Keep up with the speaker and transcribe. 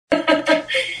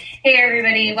Hey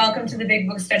everybody, welcome to the Big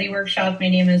Book Study Workshop. My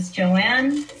name is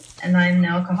Joanne and I'm an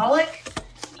alcoholic.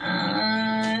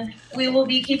 We will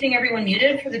be keeping everyone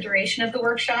muted for the duration of the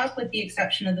workshop with the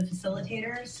exception of the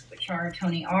facilitators, which are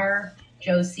Tony.R,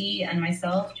 Joe C, and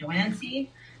myself, Joanne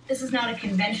C. This is not a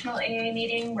conventional AA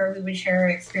meeting where we would share our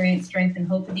experience, strength, and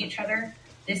hope with each other.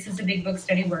 This is a Big Book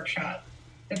Study Workshop,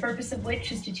 the purpose of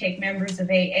which is to take members of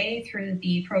AA through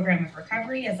the program of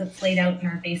recovery as it's laid out in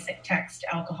our basic text,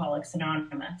 Alcoholics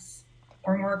Anonymous,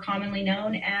 or more commonly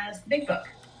known as the Big Book.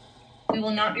 We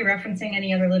will not be referencing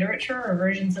any other literature or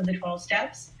versions of the 12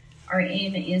 steps. Our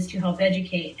aim is to help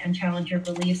educate and challenge your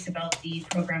beliefs about the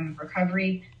program of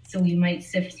recovery, so we might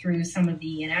sift through some of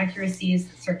the inaccuracies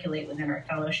that circulate within our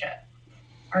fellowship.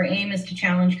 Our aim is to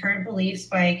challenge current beliefs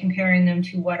by comparing them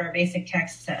to what our basic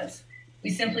text says. We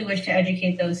simply wish to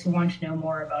educate those who want to know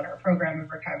more about our program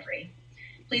of recovery.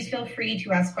 Please feel free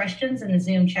to ask questions in the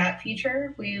Zoom chat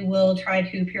feature. We will try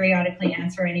to periodically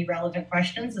answer any relevant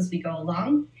questions as we go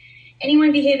along.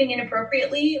 Anyone behaving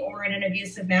inappropriately or in an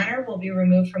abusive manner will be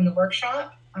removed from the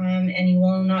workshop, and you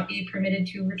will not be permitted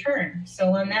to return.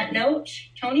 So on that note,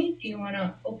 Tony, do you want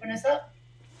to open us up?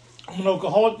 I'm an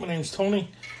alcoholic. My name's Tony.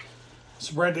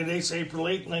 Sobriety date's April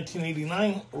 8,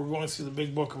 1989. We're going through the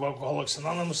Big Book of Alcoholics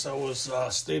Anonymous that was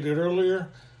stated earlier.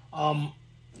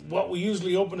 What we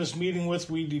usually open this meeting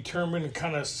with, we determine it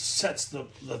kind of sets the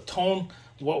tone,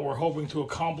 what we're hoping to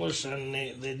accomplish, and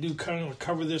they do kind of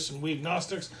cover this in We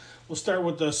Agnostics. We'll start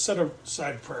with the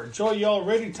set-aside prayer. Joe, you all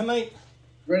ready tonight?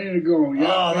 Ready to go, yeah.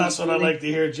 Oh, that's what I like to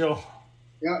hear, Joe.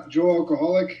 Yeah, Joe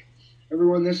Alcoholic.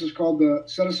 Everyone, this is called the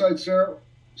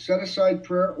set-aside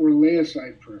prayer or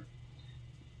lay-aside prayer.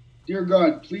 Dear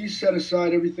God, please set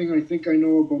aside everything I think I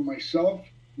know about myself,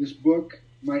 this book,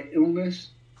 my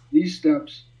illness, these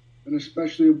steps, and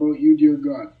especially about you, dear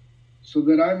God, so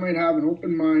that I might have an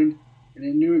open mind and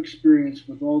a new experience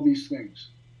with all these things.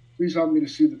 Please help me to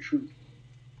see the truth.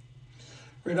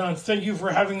 Right on. Thank you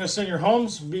for having us in your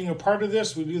homes, being a part of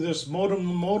this. We do this modem to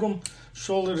modem,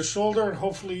 shoulder to shoulder, and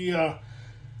hopefully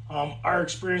our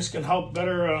experience can help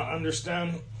better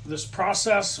understand this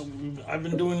process. I've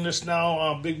been doing this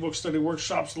now, Big Book Study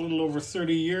Workshops, a little over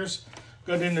 30 years.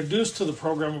 Got introduced to the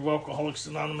program of Alcoholics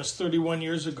Anonymous 31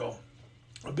 years ago.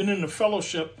 I've been in the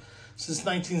fellowship since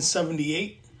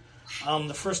 1978.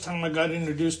 The first time I got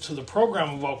introduced to the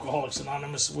program of Alcoholics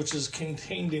Anonymous, which is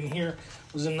contained in here,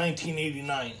 was in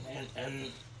 1989.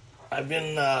 And I've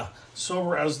been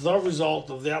sober as the result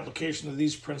of the application of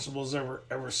these principles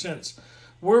ever since.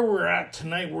 Where we're at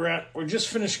tonight, we're just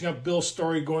finishing up Bill's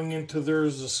story going into There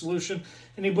Is a Solution.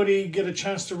 Anybody get a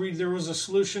chance to read There Was a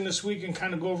Solution this week and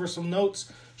kind of go over some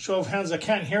notes? Show of hands. I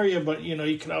can't hear you, but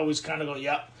you can always kind of go,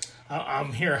 yeah,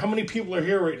 I'm here. How many people are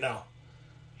here right now?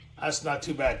 That's not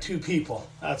too bad. 2 people.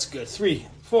 That's good. 3,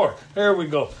 4. There we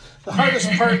go. The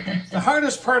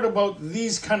hardest part about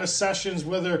these kind of sessions,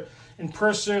 whether in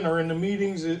person or in the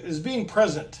meetings, is being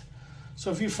present. So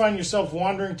if you find yourself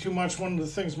wandering too much, one of the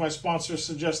things my sponsor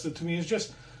suggested to me is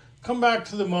just come back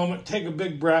to the moment, take a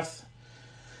big breath,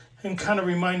 and kind of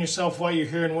remind yourself why you're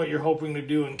here and what you're hoping to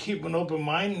do, and keep an open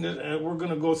mind. We're going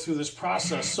to go through this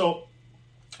process. So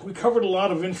we covered a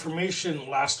lot of information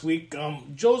last week.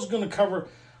 Joe's going to cover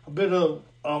a bit of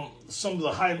some of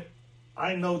the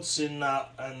high notes in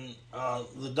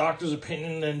the doctor's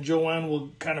opinion, and Joanne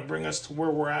will kind of bring us to where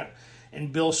we're at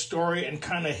in Bill's story and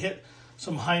kind of hit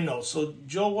some high notes. So,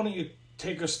 Joe, why don't you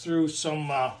take us through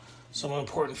some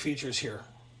important features here?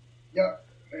 Yeah.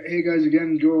 Hey guys,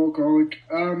 again, Joe Alcoholic.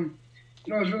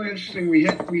 It was really interesting. We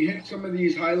hit some of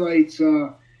these highlights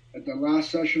at the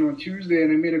last session on Tuesday,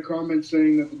 and I made a comment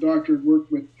saying that the doctor had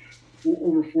worked with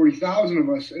over 40,000 of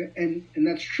us, and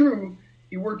that's true.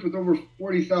 He worked with over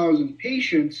 40,000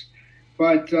 patients,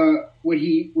 but what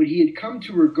he had come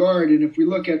to regard, and if we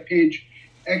look at page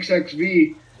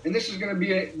XXV. And this is going to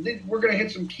be we're going to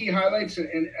hit some key highlights,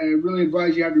 and I really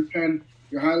advise you have your pen,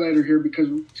 your highlighter here, because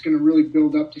it's going to really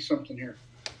build up to something here.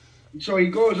 And so he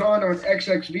goes on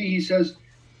XXV, he says,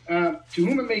 to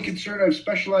whom it may concern, I've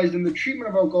specialized in the treatment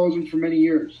of alcoholism for many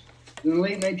years. In the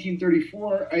late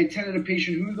 1934, I attended a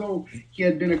patient who, though he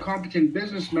had been a competent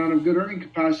businessman of good earning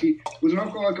capacity, was an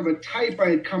alcoholic of a type I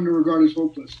had come to regard as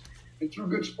hopeless. And through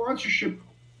good sponsorship,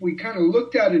 we kind of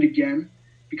looked at it again,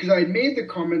 because I had made the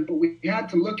comment, but we had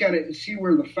to look at it and see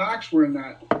where the facts were in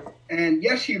that. And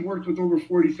yes, he had worked with over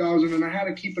 40,000, and I had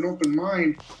to keep an open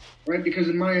mind, right? Because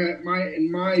in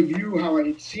my view, how I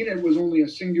had seen it was only a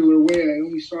singular way. I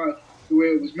only saw it the way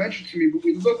it was mentioned to me. But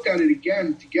we looked at it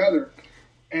again together,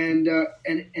 and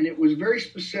it was very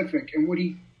specific. And what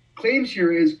he claims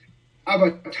here is of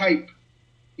a type.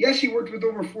 Yes, he worked with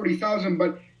over 40,000,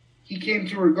 but he came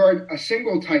to regard a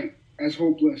single type as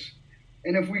hopeless.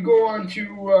 And if we go on to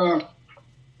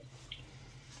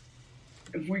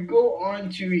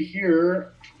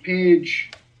here,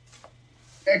 page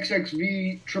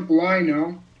XXV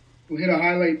now, we'll hit a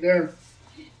highlight there.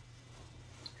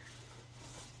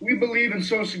 We believe, and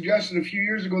so suggested a few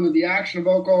years ago, that the action of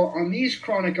alcohol on these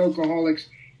chronic alcoholics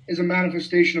is a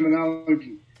manifestation of an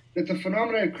allergy, that the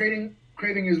phenomenon of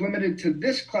craving is limited to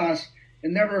this class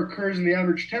and never occurs in the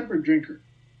average temperate drinker.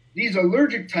 These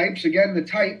allergic types, again the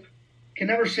type, can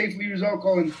never safely use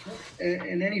alcohol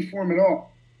in any form at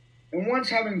all. And once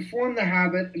having formed the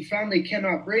habit and found they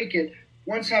cannot break it,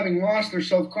 once having lost their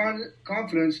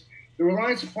self-confidence, the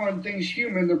reliance upon things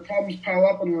human, their problems pile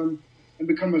up on them and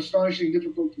become astonishingly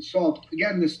difficult to solve.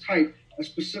 Again, this type, a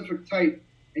specific type,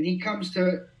 and he comes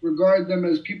to regard them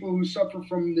as people who suffer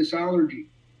from this allergy,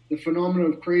 the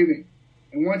phenomenon of craving.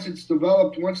 And once it's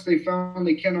developed, once they found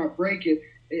they cannot break it,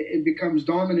 it becomes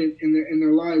dominant in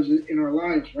their lives, in our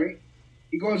lives, right?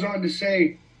 He goes on to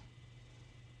say,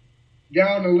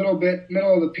 down a little bit,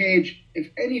 middle of the page,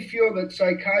 if any feel that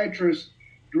psychiatrists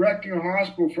directing a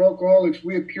hospital for alcoholics,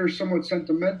 we appear somewhat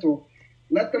sentimental,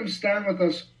 let them stand with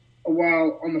us a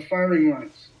while on the firing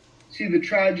lines. See the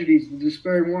tragedies, the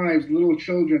despairing wives, little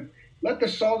children. Let the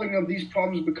solving of these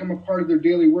problems become a part of their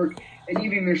daily work and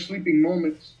even their sleeping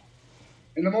moments.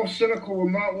 And the most cynical will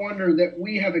not wonder that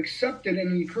we have accepted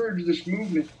and encouraged this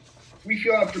movement. We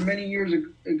feel after many years of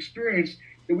experience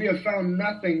that we have found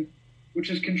nothing which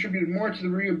has contributed more to the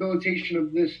rehabilitation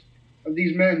of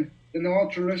these men than the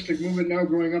altruistic movement now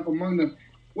growing up among them.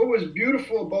 What was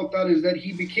beautiful about that is that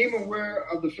he became aware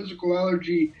of the physical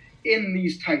allergy in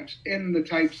these types, in the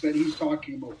types that he's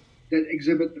talking about, that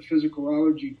exhibit the physical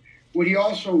allergy. What he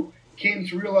also came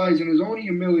to realize in his own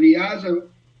humility as a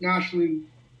nationally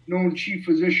known chief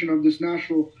physician of this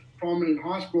national prominent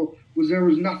hospital was there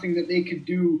was nothing that they could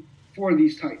do for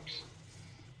these types.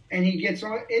 And he gets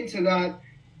on into that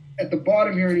at the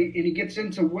bottom here, and he gets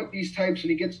into what these types,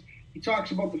 and he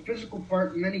talks about the physical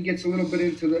part, and then he gets a little bit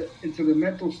into the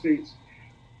mental states.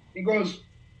 He goes,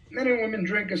 men and women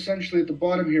drink essentially at the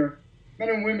bottom here. Men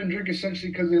and women drink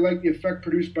essentially because they like the effect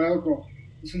produced by alcohol.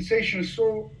 The sensation is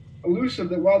so elusive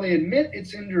that while they admit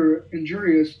it's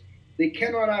injurious, they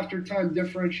cannot after time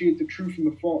differentiate the true from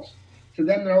the false. To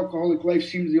them, their alcoholic life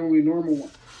seems the only normal one.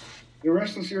 They're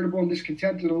restless, irritable, and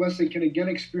discontented unless they can again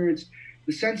experience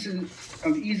the sense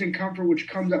of ease and comfort which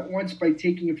comes at once by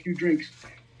taking a few drinks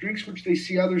which they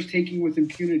see others taking with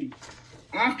impunity.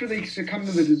 After they succumb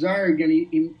to the desire again,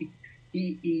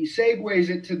 he segues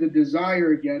it to the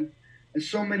desire again, as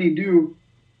so many do,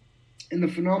 and the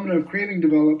phenomenon of craving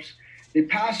develops. They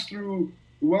pass through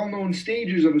the well-known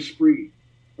stages of a spree,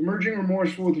 emerging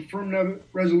remorseful with a firm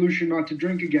resolution not to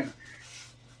drink again.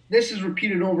 This is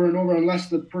repeated over and over unless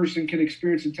the person can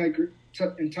experience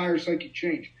entire psychic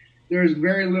change. There is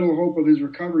very little hope of his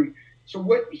recovery. So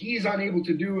what he's unable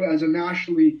to do as a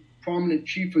nationally prominent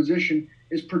chief physician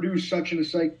is produce such an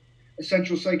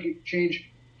essential psychic change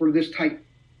for this type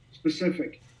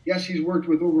specific. Yes, he's worked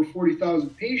with over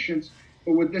 40,000 patients,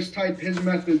 but with this type, his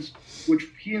methods, which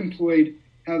he employed,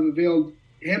 have availed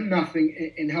him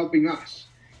nothing in helping us.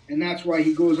 And that's why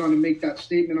he goes on to make that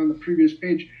statement on the previous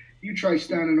page. You try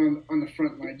standing on the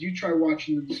front lines. You try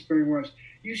watching the despairing wives.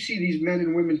 You see these men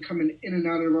and women coming in and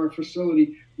out of our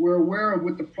facility. We're aware of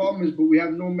what the problem is, but we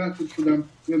have no method for them.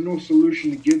 We have no solution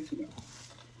to give to them.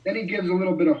 Then he gives a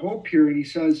little bit of hope here, and he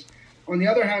says, on the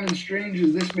other hand, and strange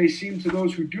as this may seem to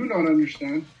those who do not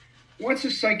understand, once a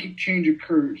psychic change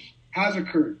has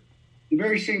occurred, the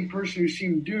very same person who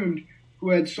seemed doomed,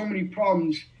 who had so many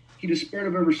problems, he despaired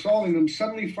of ever solving them,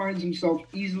 suddenly finds himself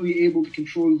easily able to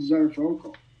control his desire for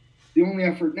alcohol. The only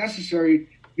effort necessary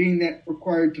being that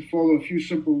required to follow a few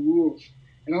simple rules.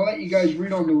 And I'll let you guys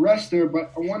read on the rest there,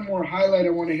 but one more highlight I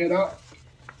want to hit up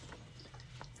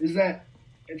is that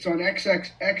it's on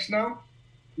XXX now.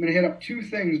 I'm going to hit up two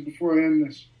things before I end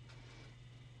this.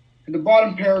 In the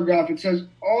bottom paragraph, it says,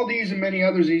 all these and many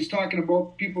others, he's talking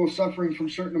about people suffering from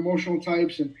certain emotional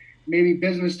types and maybe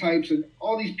business types and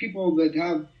all these people that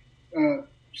have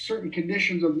certain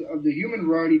conditions of the human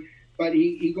variety, but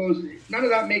he goes, none of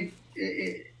that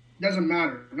it doesn't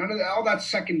matter. All that's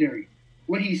secondary.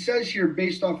 What he says here,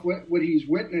 based off what he's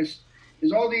witnessed,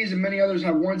 is all these and many others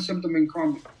have one symptom in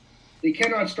common. They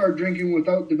cannot start drinking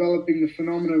without developing the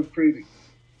phenomenon of craving.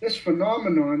 This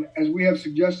phenomenon, as we have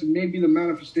suggested, may be the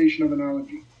manifestation of an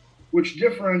allergy, which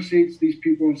differentiates these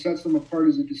people and sets them apart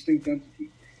as a distinct entity.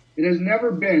 It has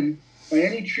never been, by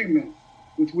any treatment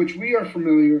with which we are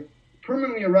familiar,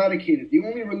 permanently eradicated. The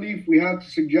only relief we have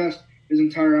to suggest is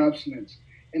entire abstinence.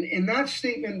 And in that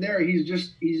statement there, he's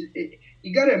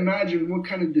You got to imagine what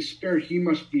kind of despair he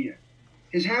must be in.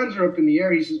 His hands are up in the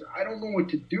air. He says, I don't know what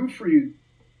to do for you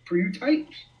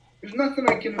types. There's nothing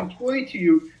I can employ to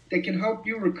you that can help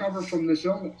you recover from this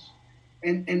illness.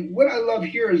 And what I love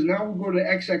here is now we'll go to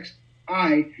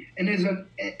XXI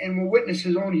and we'll witness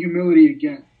his own humility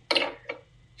again.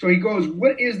 So he goes,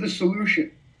 what is the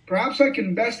solution? Perhaps I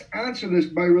can best answer this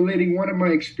by relating one of my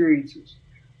experiences.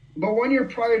 About 1 year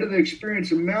prior to the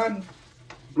experience, a man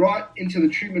brought into the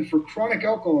treatment for chronic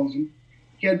alcoholism.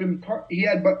 He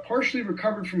had but partially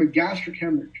recovered from a gastric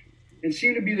hemorrhage and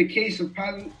seemed to be the case of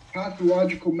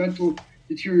pathological mental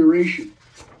deterioration.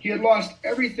 He had lost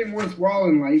everything worthwhile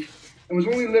in life and was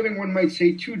only living, one might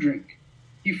say, to drink.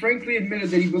 He frankly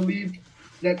admitted that he believed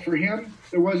that for him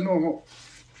there was no hope.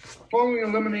 Following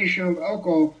elimination of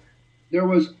alcohol, there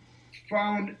was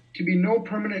found to be no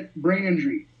permanent brain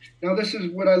injury. Now, this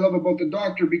is what I love about the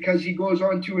doctor, because he goes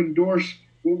on to endorse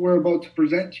what we're about to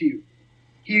present to you.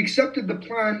 He accepted the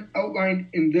plan outlined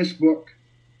in this book.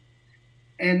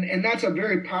 And that's a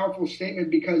very powerful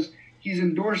statement, because he's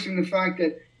endorsing the fact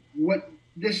that what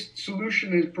this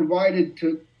solution is provided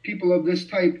to people of this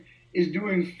type is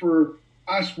doing for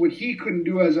us what he couldn't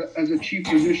do as a chief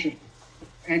physician.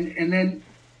 And then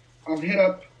I'll hit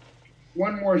up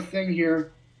one more thing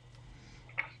here.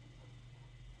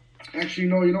 Actually,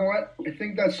 no, you know what? I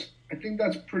think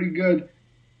that's pretty good.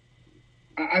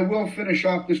 I will finish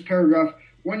off this paragraph.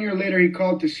 1 year later, he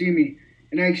called to see me,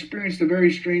 and I experienced a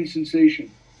very strange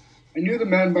sensation. I knew the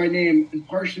man by name and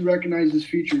partially recognized his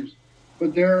features,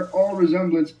 but there all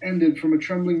resemblance ended from a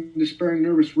trembling, despairing,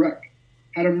 nervous wreck.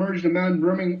 Had emerged a man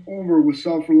brimming over with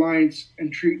self-reliance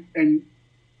and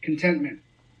contentment.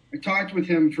 I talked with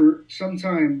him for some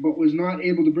time, but was not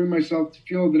able to bring myself to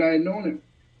feel that I had known him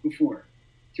before.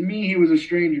 To me, he was a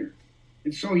stranger,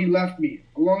 and so he left me.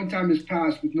 A long time has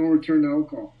passed with no return to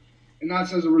alcohol, and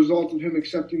that's as a result of him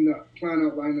accepting the plan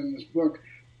outlined in this book.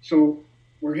 So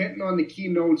we're hitting on the key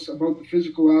notes about the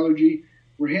physical allergy.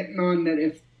 We're hitting on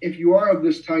that if you are of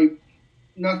this type,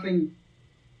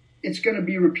 it's going to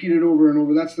be repeated over and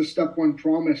over. That's the step one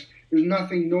promise. There's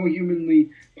nothing no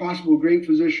humanly possible great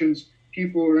physicians,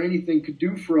 people, or anything could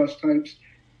do for us types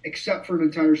except for an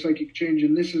entire psychic change.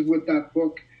 And this is what that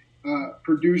book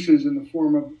produces in the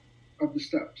form of the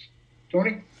steps.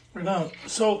 Tony? Right on.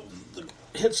 So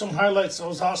hit some highlights. That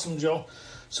was awesome, Joe.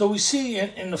 So we see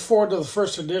in the foreword of the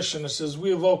first edition, it says,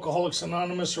 we of Alcoholics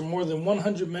Anonymous are more than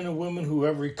 100 men and women who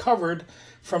have recovered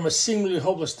from a seemingly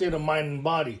hopeless state of mind and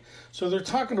body. So they're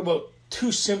talking about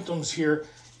two symptoms here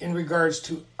in regards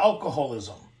to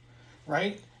alcoholism,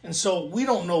 right? And so we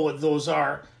don't know what those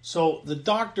are. So the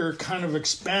doctor kind of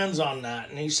expands on that.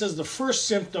 And he says the first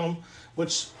symptom,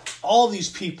 which all these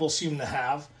people seem to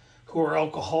have who are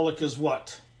alcoholic, is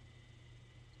what?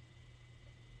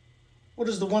 What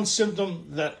is the one symptom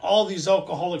that all these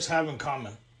alcoholics have in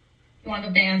common? You want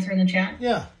them to answer in the chat?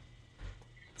 Yeah.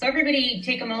 So everybody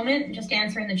take a moment and just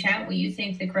answer in the chat what you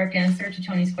think the correct answer to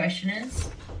Tony's question is.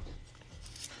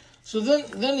 So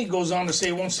then he goes on to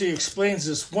say, once he explains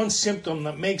this one symptom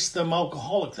that makes them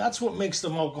alcoholic, that's what makes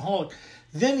them alcoholic.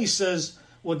 Then he says,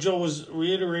 what Joe was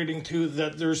reiterating too,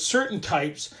 that there's certain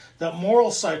types that moral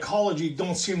psychology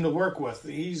don't seem to work with.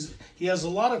 He has a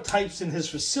lot of types in his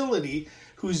facility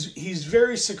he's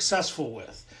very successful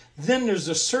with. Then there's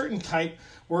a certain type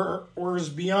where it's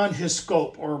beyond his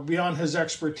scope or beyond his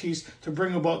expertise to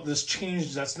bring about this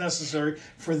change that's necessary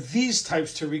for these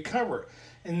types to recover.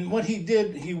 And what he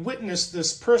did, he witnessed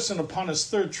this person upon his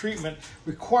third treatment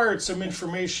required some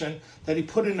information that he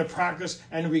put into practice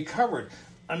and recovered.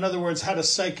 In other words, had a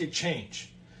psychic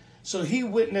change. So he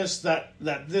witnessed that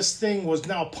this thing was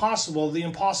now possible. The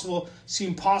impossible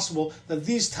seemed possible, that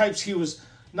these types he was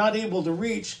not able to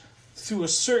reach through a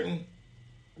certain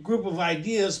group of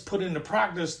ideas put into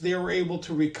practice, they were able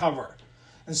to recover.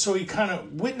 And so he kind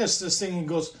of witnessed this thing and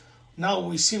goes, now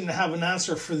we seem to have an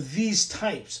answer for these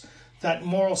types that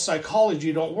moral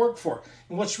psychology don't work for.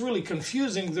 And what's really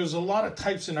confusing, there's a lot of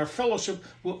types in our fellowship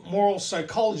what moral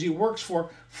psychology works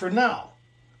for now,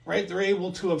 right? They're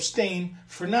able to abstain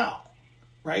for now,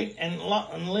 right? And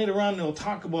later on they'll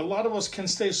talk about a lot of us can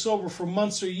stay sober for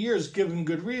months or years given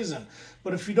good reason.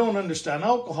 But if you don't understand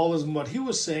alcoholism, what he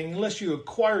was saying, unless you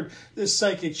acquired this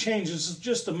psychic change, it's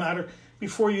just a matter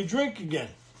before you drink again.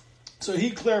 So he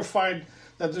clarified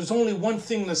that there's only one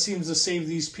thing that seems to save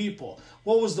these people.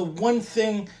 What was the one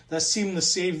thing that seemed to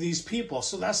save these people?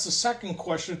 So that's the second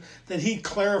question that he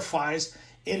clarifies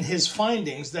in his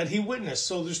findings that he witnessed.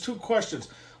 So there's two questions.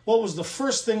 what was the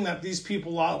first thing that these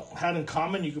people all had in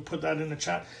common? You could put that in the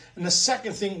chat. And the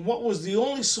second thing, what was the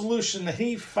only solution that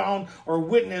he found or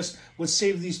witnessed would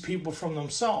save these people from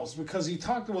themselves? Because he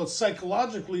talked about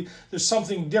psychologically, there's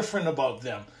something different about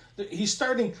them. He's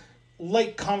starting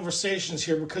light conversations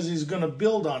here because he's going to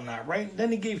build on that, right?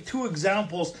 Then he gave 2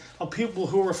 examples of people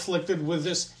who were afflicted with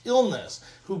this illness,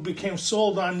 who became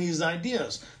sold on these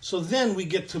ideas. So then we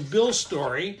get to Bill's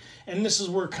story, and this is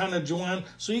where kind of Joanne,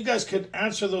 so you guys could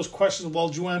answer those questions while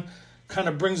Joanne kind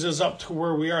of brings us up to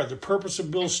where we are, the purpose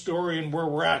of Bill's story and where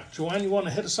we're at. Joanne, you want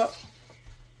to hit us up?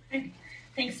 Okay.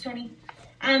 Thanks, Tony.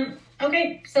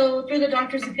 Okay, so through the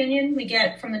doctor's opinion, we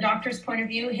get from the doctor's point of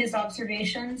view his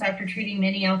observations after treating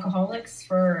many alcoholics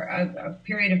for a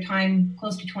period of time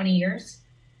close to 20 years.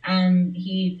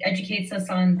 He educates us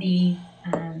on the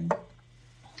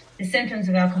symptoms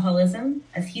of alcoholism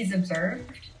as he's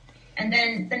observed. And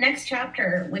then the next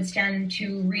chapter would stand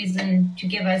to reason to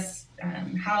give us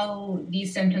how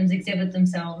these symptoms exhibit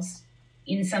themselves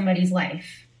in somebody's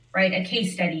life, right? A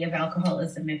case study of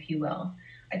alcoholism, if you will.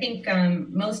 I think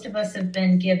most of us have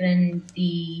been given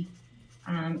the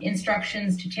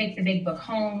instructions to take the big book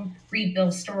home, read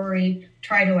Bill's story,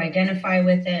 try to identify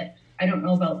with it. I don't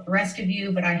know about the rest of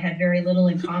you, but I had very little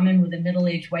in common with a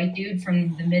middle-aged white dude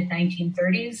from the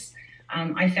mid-1930s.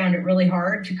 I found it really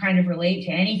hard to kind of relate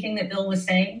to anything that Bill was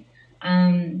saying,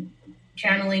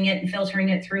 channeling it and filtering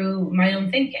it through my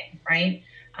own thinking, right?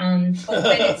 But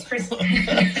when it's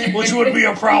which would be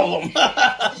a problem.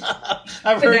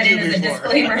 I've heard you before.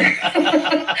 Disclaimer.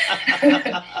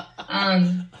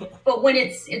 But when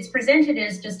it's presented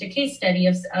as just a case study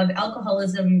of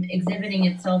alcoholism exhibiting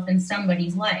itself in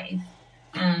somebody's life,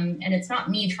 and it's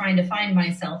not me trying to find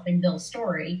myself in Bill's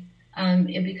story,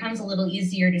 it becomes a little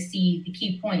easier to see the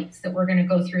key points that we're going to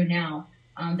go through now.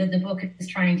 That the book is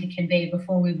trying to convey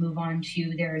before we move on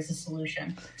to there is a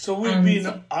solution. So we'd be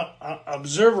an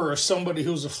observer of somebody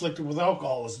who's afflicted with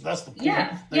alcoholism. That's the point.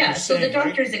 Yeah. So the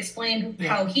doctors explained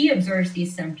how he observes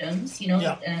these symptoms. You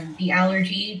know, the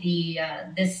allergy,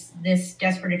 this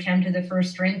desperate attempt of the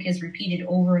first drink is repeated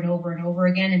over and over and over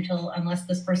again unless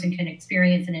this person can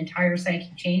experience an entire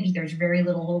psychic change, there's very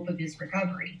little hope of his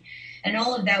recovery. And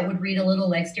all of that would read a little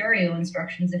like stereo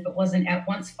instructions if it wasn't at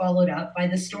once followed up by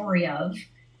the story of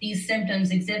these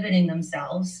symptoms exhibiting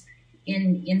themselves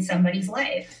in somebody's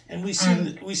life. And we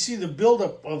see the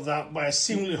buildup of that by a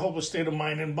seemingly hopeless state of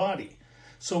mind and body.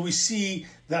 So we see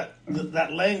that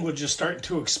that language is starting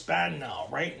to expand now,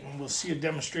 right? And we'll see a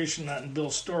demonstration of that in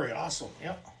Bill's story. Awesome.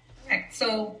 Yep. Correct.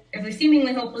 So if a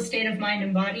seemingly hopeless state of mind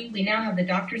and body, we now have the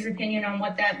doctor's opinion on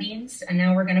what that means. And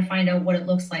now we're going to find out what it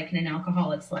looks like in an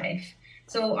alcoholic's life.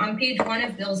 So on page 1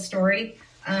 of Bill's story,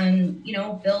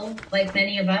 Bill, like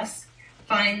many of us,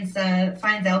 finds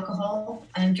alcohol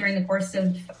during the course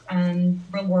of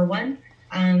World War I.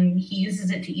 He uses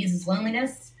it to ease his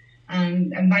loneliness.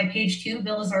 And by page 2,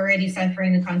 Bill is already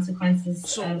suffering the consequences.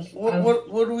 So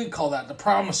what do we call that? The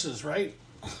promises, right?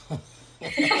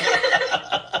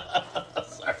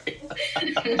 Sorry.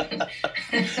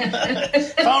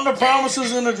 Found the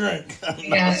promises in a drink.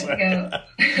 Yeah.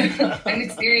 I'm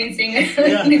experiencing it.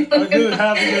 I do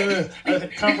having to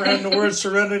comprehend the word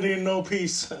serenity and no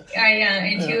peace.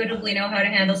 I intuitively know how to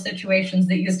handle situations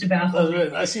that used to baffle me.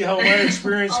 Right. I see how my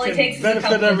experience can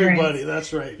benefit everybody.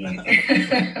 That's right.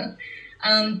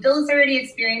 Bill's already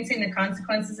experiencing the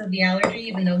consequences of the allergy,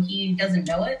 even though he doesn't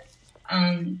know it.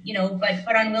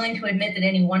 But unwilling to admit that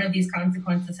any one of these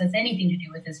consequences has anything to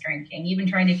do with his drinking, even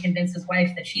trying to convince his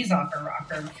wife that she's off her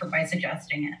rocker by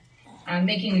suggesting it.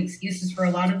 Making excuses for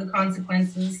a lot of the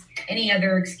consequences, any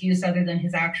other excuse other than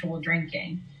his actual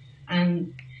drinking.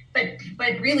 But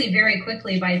really very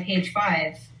quickly by page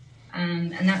 5,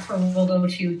 and that's where we'll go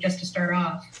to just to start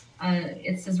off.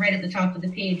 It says right at the top of the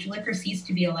page, liquor ceased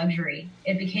to be a luxury.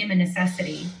 It became a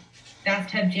necessity.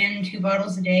 Bathtub gin, 2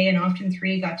 bottles a day, and often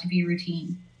 3 got to be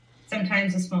routine.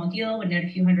 Sometimes a small deal would net a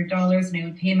few $100s, and I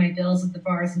would pay my bills at the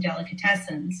bars and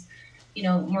delicatessens,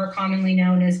 more commonly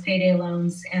known as payday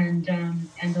loans and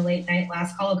the late night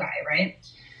last call guy, right?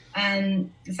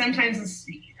 Sometimes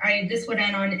this would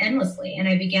end on endlessly, and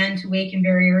I began to waken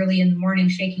very early in the morning,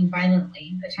 shaking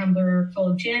violently. A tumbler full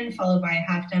of gin, followed by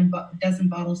a dozen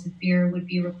bottles of beer, would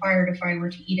be required if I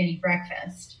were to eat any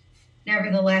breakfast.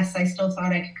 Nevertheless, I still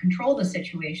thought I could control the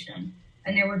situation,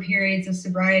 and there were periods of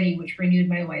sobriety which renewed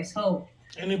my wife's hope.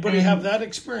 Anybody have that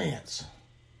experience?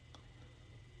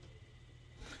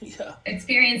 Yeah.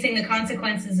 Experiencing the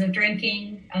consequences of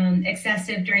drinking,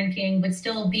 excessive drinking, but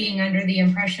still being under the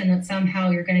impression that somehow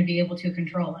you're going to be able to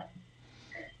control it.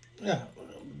 Yeah.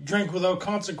 drink without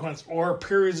consequence, or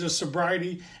periods of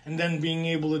sobriety and then being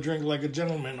able to drink like a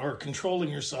gentleman, or controlling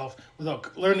yourself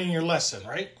without learning your lesson,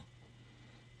 right?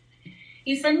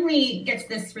 He suddenly gets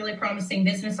this really promising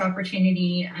business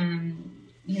opportunity,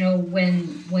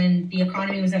 when the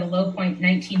economy was at a low point in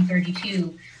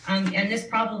 1932. And this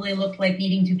probably looked like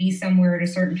needing to be somewhere at a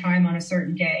certain time on a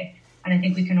certain day. And I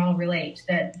think we can all relate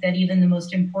that even the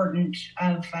most important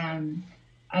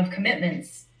of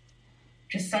commitments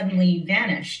just suddenly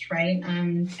vanished, right?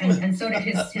 And so did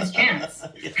his chance.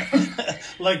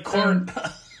 Like court.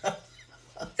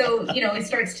 So, he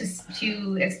starts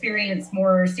to experience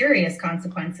more serious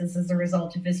consequences as a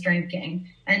result of his drinking.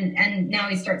 And now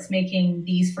he starts making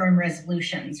these firm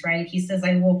resolutions, right? He says,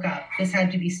 I woke up. This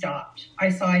had to be stopped. I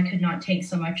saw I could not take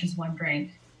so much as one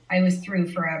drink. I was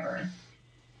through forever.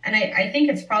 And I think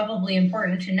it's probably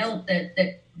important to note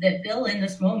that Bill in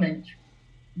this moment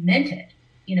meant it.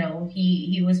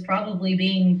 He was probably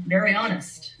being very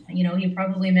honest. He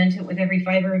probably meant it with every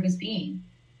fiber of his being.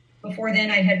 Before then,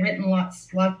 I had written lots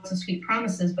of sweet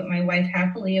promises, but my wife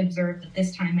happily observed that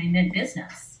this time I meant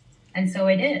business. And so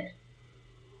I did.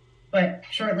 But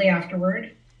shortly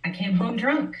afterward, I came home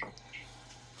drunk.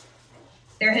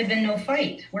 There had been no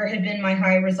fight. Where had been my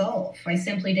high resolve? I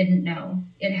simply didn't know.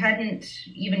 It hadn't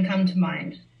even come to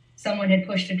mind. Someone had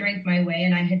pushed a drink my way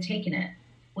and I had taken it.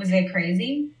 Was I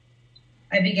crazy?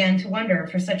 I began to wonder,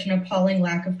 for such an appalling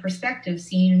lack of perspective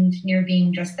seemed near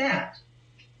being just that.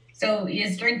 So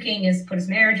his drinking has put his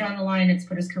marriage on the line, it's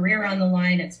put his career on the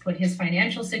line, it's put his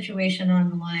financial situation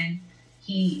on the line.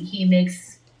 He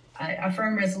makes a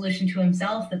firm resolution to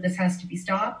himself that this has to be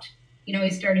stopped.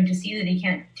 He's starting to see that he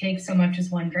can't take so much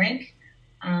as one drink,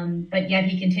 but yet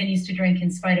he continues to drink in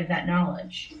spite of that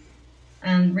knowledge.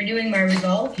 Renewing my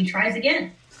resolve, he tries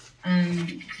again.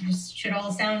 This should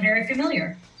all sound very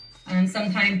familiar.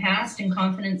 Some time passed and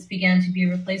confidence began to be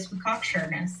replaced with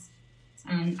cocksureness.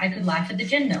 I could laugh at the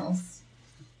gin mills.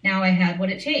 Now I had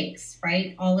what it takes,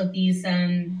 right? All of these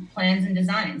plans and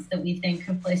designs that we think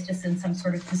have placed us in some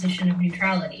sort of position of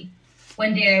neutrality.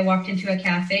 One day I walked into a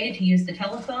cafe to use the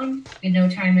telephone. In no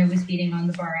time I was beating on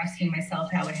the bar asking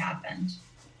myself how it happened.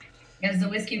 As the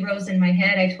whiskey rose in my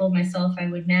head, I told myself I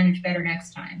would manage better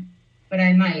next time. But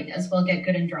I might as well get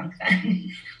good and drunk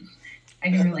then. I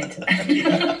can relate to that.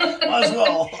 Yeah, as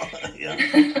well.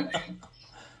 Yeah.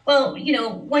 Well,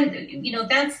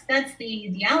 that's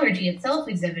the allergy itself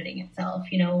exhibiting itself.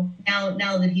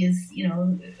 Now that he's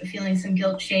feeling some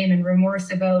guilt, shame, and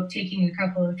remorse about taking a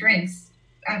couple of drinks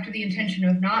after the intention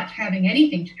of not having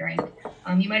anything to drink,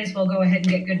 you might as well go ahead and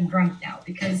get good and drunk now,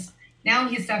 because now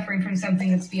he's suffering from something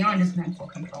that's beyond his mental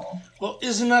control. Well,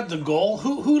 isn't that the goal?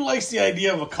 Who likes the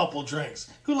idea of a couple drinks?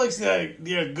 Who likes the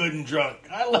idea of good and drunk?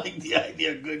 I like the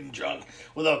idea of good and drunk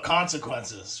without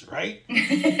consequences, right?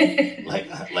 like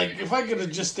if I could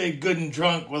have just stayed good and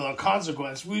drunk without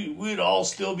consequence, we'd all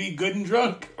still be good and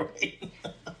drunk, right?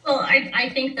 Well,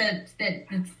 I think that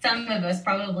some of us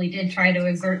probably did try to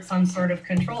exert some sort of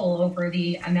control over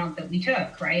the amount that we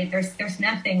took, right? There's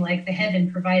nothing like the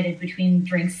heaven provided between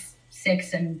drinks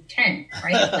 6 and 10,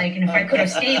 right? And if I could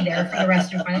have stayed there for the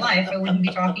rest of my life, I wouldn't be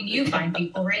talking to you fine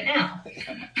people right now.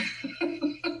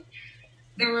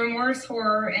 The remorse,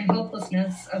 horror, and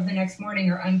hopelessness of the next morning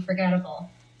are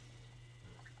unforgettable.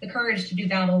 The courage to do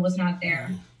battle was not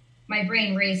there. My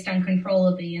brain raced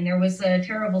uncontrollably, and there was a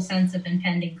terrible sense of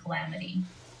impending calamity.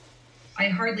 I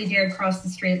hardly dared cross the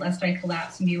street lest I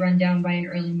collapse and be run down by an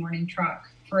early morning truck,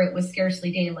 for it was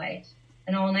scarcely daylight.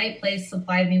 An all-night place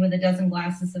supplied me with a dozen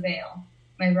glasses of ale.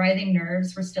 My writhing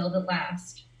nerves were stilled at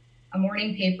last. A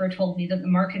morning paper told me that the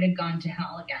market had gone to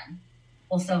hell again.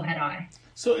 Well, so had I.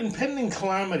 So impending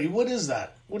calamity, what is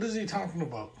that? What is he talking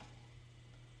about?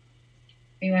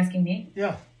 Are you asking me?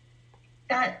 Yeah.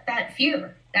 That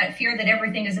fear that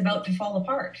everything is about to fall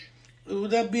apart.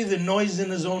 Would that be the noise in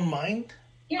his own mind?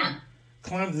 Yeah.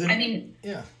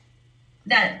 Yeah.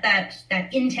 That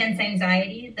intense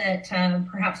anxiety that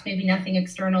perhaps maybe nothing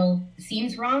external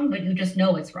seems wrong, but you just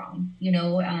know it's wrong.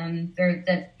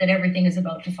 That everything is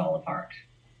about to fall apart.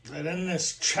 That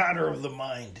endless chatter of the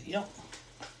mind. Yep.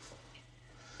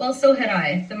 Well, so had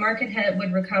I. The market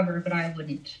would recover, but I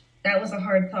wouldn't. That was a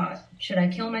hard thought. Should I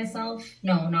kill myself?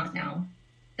 No, not now.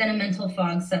 Then a mental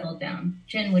fog settled down.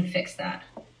 Gin would fix that.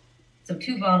 So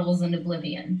 2 bottles and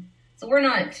oblivion. So we're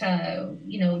not,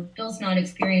 Bill's not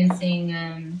experiencing,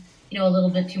 a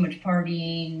little bit too much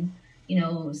partying,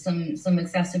 some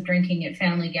excessive drinking at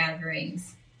family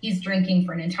gatherings. He's drinking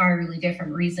for an entirely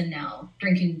different reason now,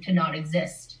 drinking to not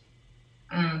exist.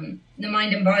 The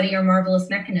mind and body are marvelous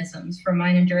mechanisms, for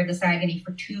mine endured this agony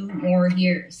for 2 more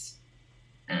years.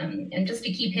 And just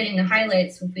to keep hitting the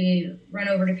highlights, if we run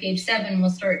over to page 7, we'll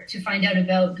start to find out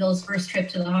about Bill's first trip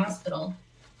to the hospital.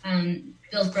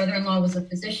 Bill's brother-in-law was a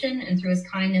physician, and through his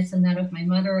kindness and that of my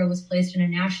mother, I was placed in a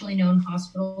nationally known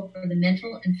hospital for the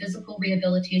mental and physical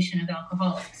rehabilitation of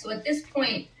alcoholics. So at this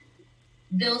point,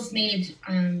 Bill's made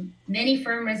many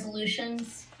firm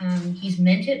resolutions. He's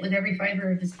meant it with every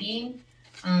fiber of his being.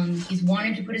 He's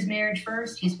wanted to put his marriage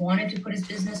first. He's wanted to put his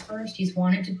business first. He's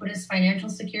wanted to put his financial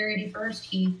security first.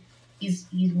 He's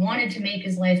wanted to make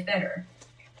his life better.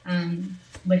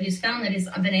 But he's found that he's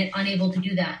been unable to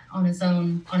do that on his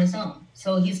own.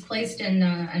 So he's placed in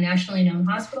a nationally known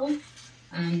hospital.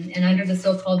 And under the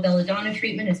so-called belladonna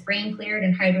treatment, his brain cleared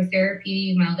and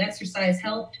hydrotherapy, mild exercise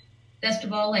helped. Best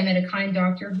of all, I met a kind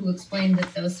doctor who explained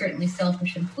that though certainly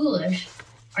selfish and foolish,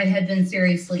 I had been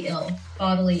seriously ill,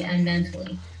 bodily and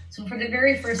mentally. So for the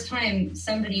very first time,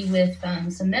 somebody with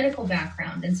some medical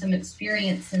background and some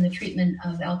experience in the treatment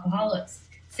of alcoholics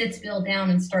sits Bill down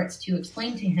and starts to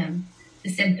explain to him the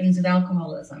symptoms of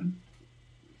alcoholism.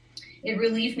 It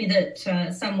relieved me that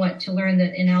somewhat to learn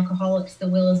that in alcoholics, the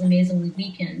will is amazingly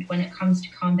weakened when it comes to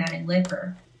combating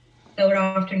liquor, though it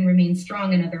often remains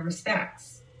strong in other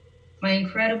respects. My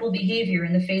incredible behavior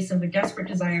in the face of a desperate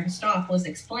desire to stop was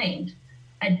explained.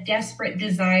 A desperate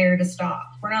desire to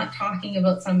stop. We're not talking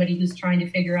about somebody who's trying to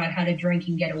figure out how to drink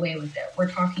and get away with it.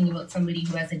 We're talking about somebody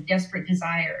who has a desperate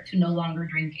desire to no longer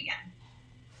drink again.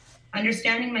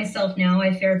 Understanding myself now,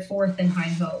 I fared forth in high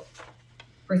hope.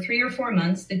 For 3 or 4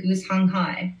 months, the goose hung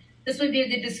high. This would be a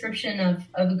good description of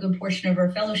a good portion of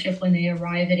our fellowship when they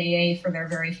arrive at AA for their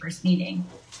very first meeting.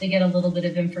 They get a little bit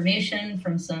of information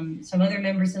from some other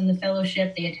members in the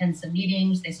fellowship. They attend some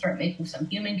meetings. They start making some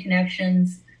human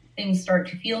connections. Things start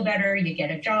to feel better. You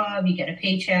get a job, you get a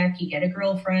paycheck, you get a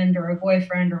girlfriend or a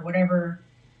boyfriend or whatever.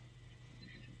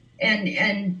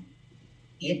 And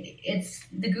it's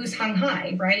the goose hung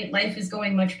high, right? Life is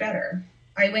going much better.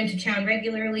 I went to town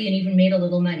regularly and even made a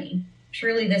little money.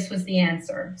 Surely this was the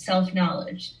answer,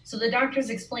 self-knowledge. So the doctors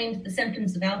explained the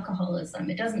symptoms of alcoholism.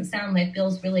 It doesn't sound like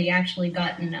Bill's really actually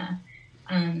gotten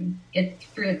it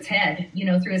through his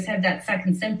head, that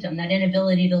second symptom, that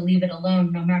inability to leave it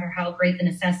alone, no matter how great the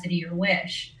necessity or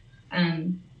wish.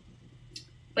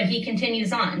 But he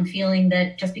continues on, feeling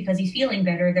that just because he's feeling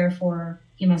better, therefore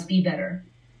he must be better.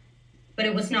 But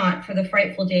it was not, for the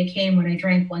frightful day came when I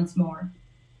drank once more.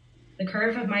 The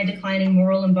curve of my declining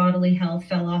moral and bodily health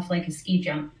fell off like a ski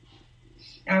jump.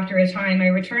 After a time, I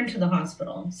returned to the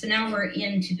hospital. So now we're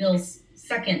into Bill's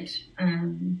second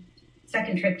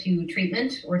trip to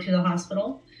treatment or to the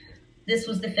hospital. This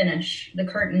was the finish, the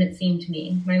curtain, it seemed to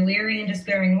me. My weary and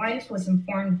despairing wife was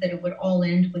informed that it would all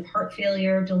end with heart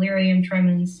failure, delirium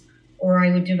tremens, or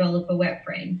I would develop a wet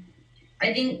brain.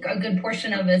 I think a good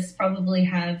portion of us probably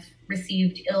have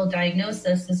received ill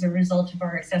diagnosis as a result of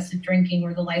our excessive drinking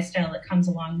or the lifestyle that comes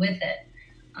along with it.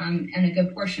 And a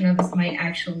good portion of us might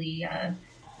actually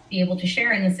be able to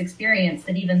share in this experience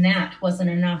that even that wasn't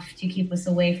enough to keep us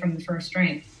away from the first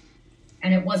drink.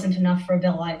 And it wasn't enough for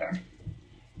Bill either.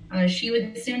 She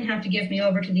would soon have to give me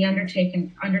over to the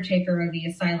undertaker of the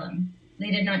asylum. They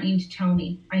did not need to tell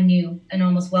me. I knew and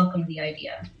almost welcomed the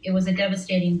idea. It was a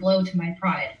devastating blow to my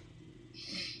pride.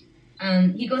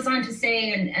 He goes on to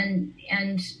say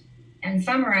and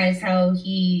summarize how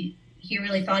he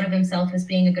really thought of himself as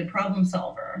being a good problem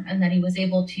solver and that he was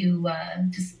able to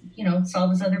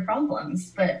solve his other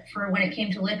problems. But for when it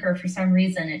came to liquor, for some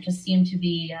reason, it just seemed to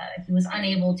be he was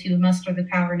unable to muster the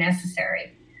power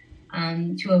necessary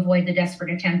to avoid the desperate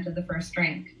attempt of the first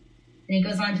drink. And he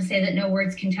goes on to say that no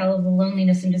words can tell of the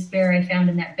loneliness and despair I found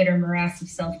in that bitter morass of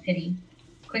self-pity.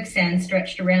 Quicksand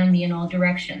stretched around me in all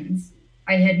directions.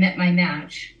 I had met my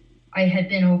match. I had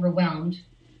been overwhelmed.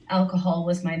 Alcohol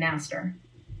was my master.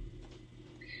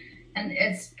 And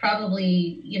it's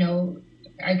probably,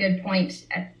 a good point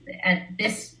at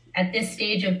this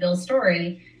stage of Bill's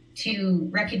story to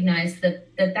recognize that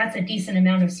that's a decent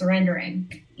amount of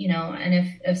surrendering, and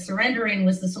if surrendering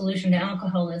was the solution to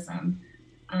alcoholism,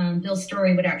 Bill's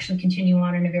story would actually continue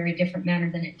on in a very different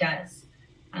manner than it does.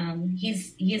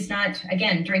 He's not,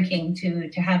 again, drinking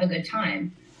to have a good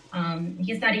time.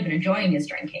 He's not even enjoying his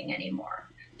drinking anymore.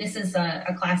 This is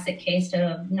a classic case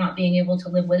of not being able to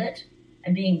live with it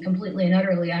and being completely and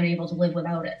utterly unable to live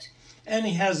without it. And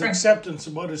he has acceptance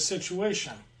about his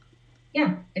situation.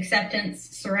 Yeah, acceptance,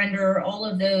 surrender, all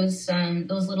of those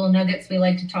little nuggets we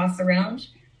like to toss around.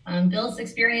 Bill's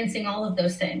experiencing all of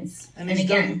those things. And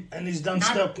he's done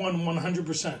step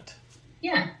 100%.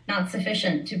 Yeah, not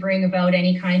sufficient to bring about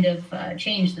any kind of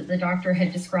change that the doctor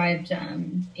had described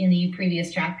in the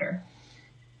previous chapter.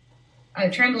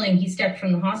 Trembling, he stepped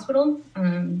from the hospital.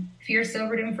 Fear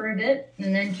sobered him for a bit,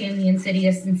 and then came the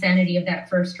insidious insanity of that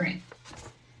first drink.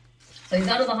 So he's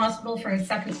out of the hospital for a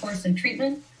second course of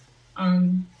treatment.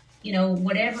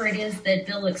 Whatever it is that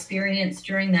Bill experienced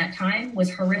during that time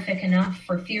was horrific enough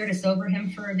for fear to sober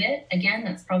him for a bit. Again,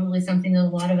 that's probably something that a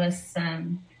lot of us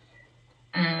can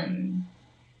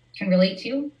relate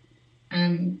to.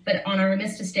 But on our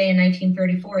armistice day in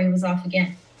 1934, he was off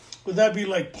again. Would that be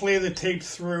like play the tape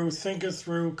through, think it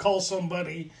through, call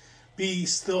somebody, be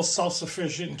still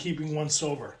self-sufficient in keeping one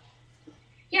sober?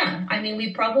 Yeah, I mean,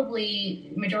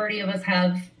 majority of us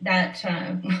have that,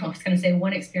 I was going to say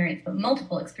one experience, but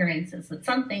multiple experiences, that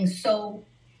something so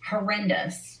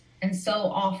horrendous and so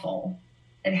awful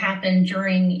that happened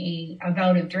during a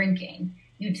bout of drinking,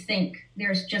 you'd think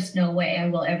there's just no way I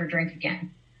will ever drink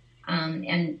again.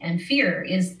 And fear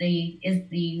is the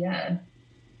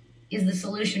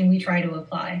solution we try to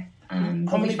apply.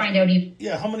 How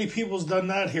many people's done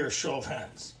that here? Show of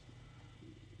hands.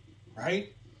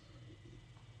 Right?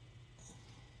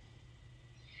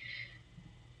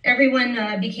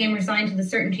 Everyone became resigned to the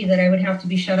certainty that I would have to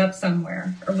be shut up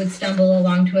somewhere or would stumble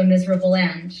along to a miserable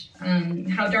end.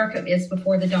 How dark it is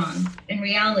before the dawn. In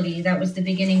reality, that was the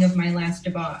beginning of my last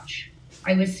debauch.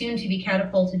 I was soon to be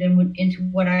catapulted into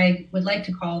what I would like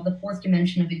to call the fourth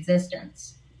dimension of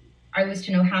existence. I was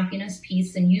to know happiness,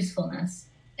 peace, and usefulness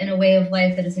in a way of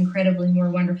life that is incredibly more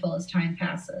wonderful as time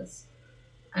passes.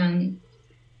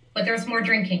 But there's more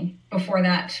drinking before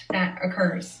that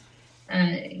occurs.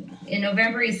 In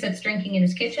November, he sits drinking in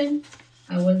his kitchen.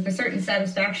 With a certain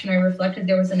satisfaction, I reflected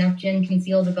there was enough gin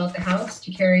concealed about the house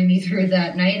to carry me through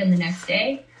that night and the next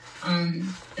day.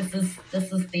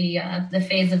 This is the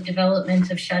phase of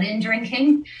development of shut-in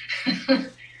drinking.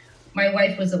 My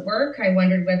wife was at work. I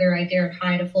wondered whether I dared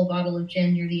hide a full bottle of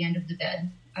gin near the end of the bed.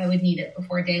 I would need it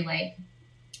before daylight.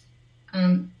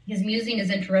 His musing is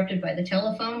interrupted by the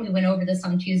telephone. We went over this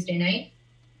on Tuesday night.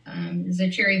 There's a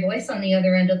cheery voice on the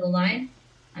other end of the line,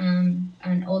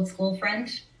 an old school friend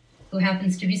who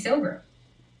happens to be sober.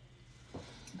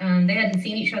 They hadn't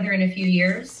seen each other in a few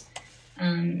years,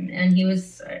 and he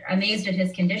was amazed at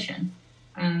his condition.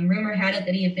 Rumor had it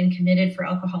that he had been committed for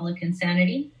alcoholic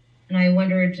insanity, and I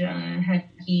wondered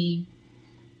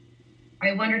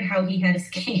how he had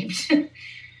escaped.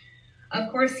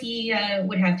 Of course, he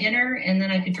would have dinner, and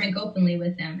then I could drink openly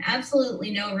with him.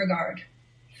 Absolutely no regard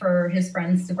for his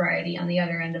friend's sobriety on the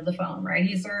other end of the phone, right?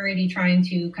 He's already trying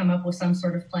to come up with some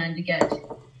sort of plan to get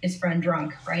his friend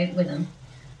drunk, right, with him.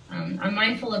 I'm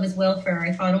mindful of his welfare.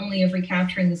 I thought only of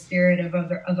recapturing the spirit of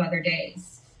other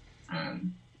days.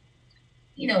 And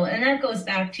that goes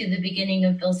back to the beginning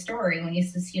of Bill's story when he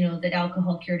says, that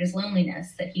alcohol cured his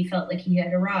loneliness, that he felt like he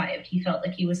had arrived. He felt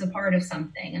like he was a part of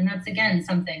something. And that's, again,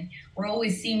 something we're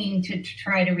always seeming to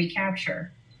try to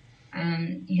recapture.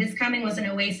 His coming was an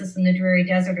oasis in the dreary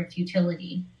desert of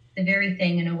futility, the very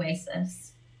thing an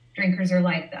oasis. Drinkers are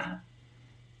like that.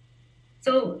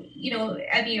 So,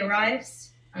 Ebby arrives.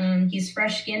 He's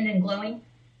fresh-skinned and glowing.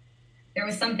 There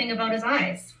was something about his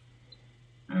eyes.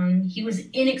 He was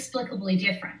inexplicably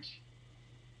different.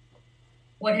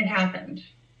 What had happened?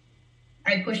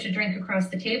 I pushed a drink across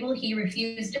the table. He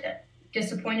refused it.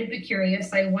 Disappointed but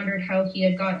curious, I wondered how he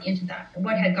had got into that.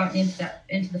 What had gotten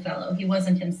into the fellow? He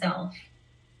wasn't himself.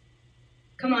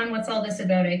 Come on, what's all this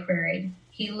about? I queried.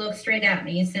 He looked straight at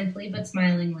me, simply but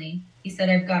smilingly. He said,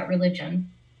 I've got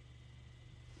religion.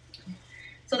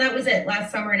 So that was it.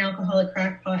 Last summer, an alcoholic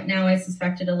crackpot. Now I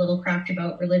suspected a little cracked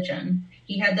about religion.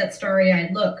 He had that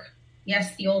starry-eyed look.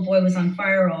 Yes, the old boy was on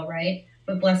fire, all right,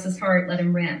 but bless his heart, let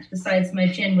him rant. Besides, my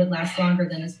gin would last longer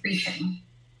than his preaching.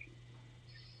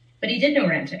 But he did no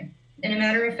ranting. In a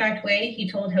matter-of-fact way, he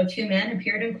told how two men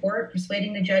appeared in court,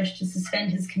 persuading the judge to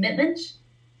suspend his commitment.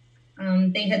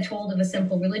 They had told of a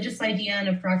simple religious idea and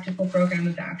a practical program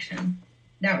of action.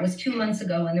 That was 2 months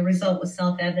ago, and the result was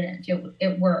self-evident.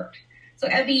 It worked. So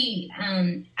Ebby,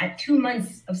 at 2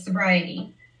 months of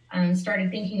sobriety,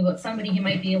 started thinking about somebody he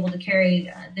might be able to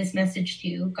carry this message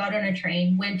to, got on a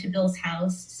train, went to Bill's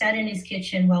house, sat in his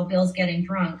kitchen while Bill's getting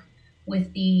drunk,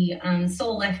 with the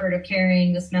sole effort of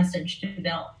carrying this message to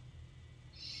Bill.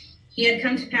 He had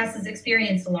come to pass his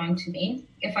experience along to me.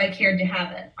 If I cared to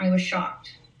have it, I was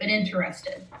shocked, but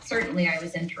interested. Certainly I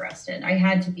was interested. I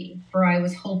had to be, for I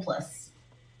was hopeless.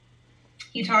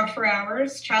 He talked for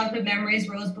hours. Childhood memories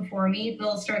rose before me.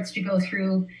 Bill starts to go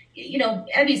through,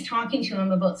 Ebby's talking to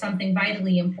him about something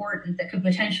vitally important that could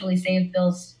potentially save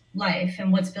Bill's life.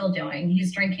 And what's Bill doing?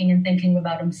 He's drinking and thinking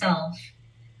about himself.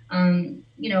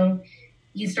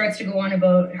 He starts to go on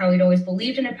about how he'd always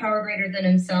believed in a power greater than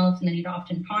himself, and that he'd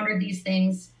often pondered these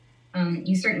things.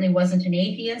 He certainly wasn't an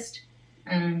atheist.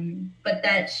 but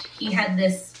that he had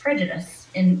this prejudice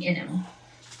in him.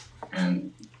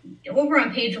 Over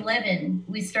on page 11,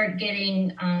 we start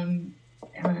getting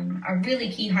a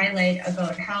really key highlight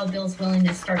about how Bill's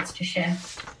willingness starts to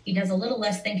shift. He does a little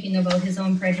less thinking about his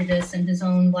own prejudice and his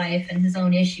own life and his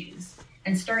own issues,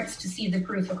 and starts to see the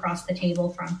proof across the table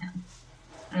from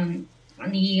him. On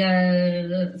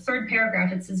the third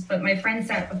paragraph, it says, "But my friend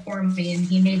sat before me, and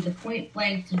he made the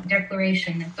point-blank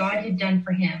declaration that God had done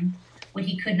for him what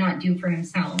he could not do for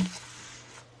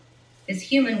himself. His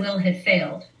human will had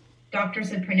failed.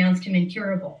 Doctors had pronounced him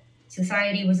incurable.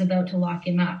 Society was about to lock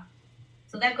him up."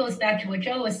 So that goes back to what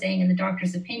Joe was saying in the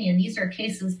doctor's opinion. These are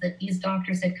cases that these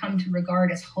doctors had come to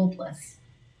regard as hopeless.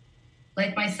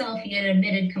 Like myself, he had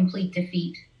admitted complete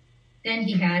defeat. Then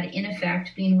he had, in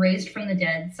effect, been raised from the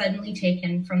dead, suddenly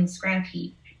taken from the scrap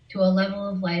heap to a level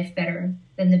of life better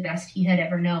than the best he had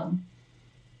ever known.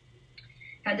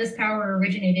 Had this power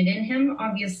originated in him?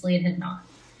 Obviously it had not.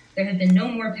 There had been no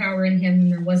more power in him than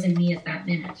there was in me at that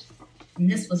minute.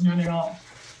 And this was none at all.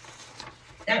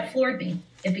 That floored me.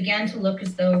 It began to look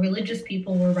as though religious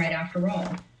people were right after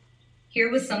all. Here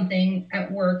was something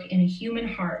at work in a human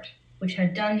heart which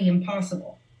had done the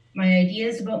impossible. My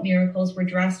ideas about miracles were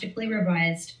drastically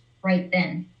revised right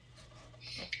then.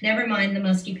 Never mind the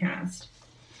musty past.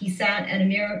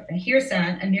 Here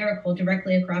sat a miracle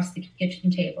directly across the kitchen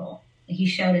table, and he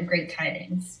shouted great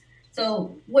tidings.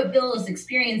 So what Bill is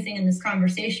experiencing in this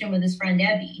conversation with his friend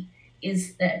Ebby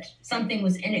is that something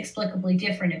was inexplicably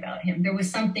different about him. There was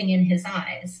something in his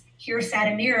eyes. Here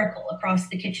sat a miracle across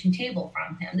the kitchen table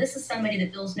from him. This is somebody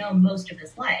that Bill's known most of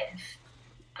his life.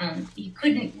 He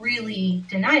couldn't really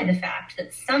deny the fact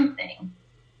that something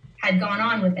had gone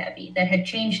on with Ebby that had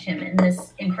changed him in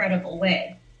this incredible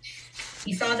way.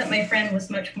 He saw that my friend was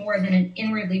much more than an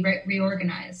inwardly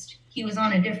reorganized. He was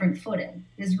on a different footing.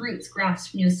 His roots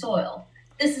grasped new soil.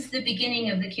 This is the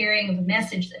beginning of the carrying of a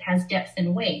message that has depth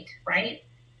and weight, right?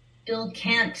 Bill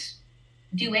can't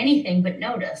do anything but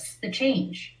notice the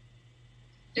change.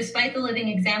 Despite the living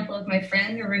example of my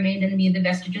friend, there remained in me the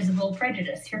vestiges of old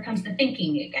prejudice. Here comes the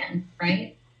thinking again,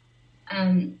 right?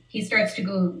 He starts to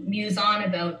go muse on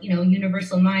about,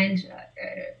 universal mind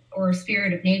or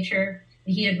spirit of nature.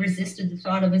 He had resisted the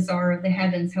thought of a czar of the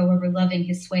heavens, however loving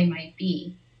his sway might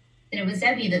be. And it was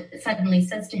Ebby that suddenly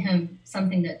says to him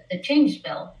something that changed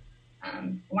Bill.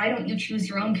 Why don't you choose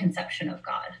your own conception of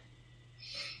God?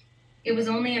 It was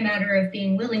only a matter of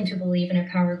being willing to believe in a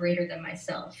power greater than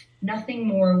myself. Nothing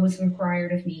more was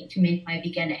required of me to make my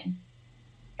beginning.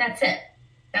 That's it.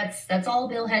 That's all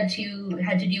Bill had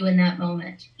to do in that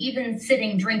moment. Even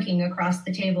sitting drinking across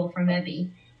the table from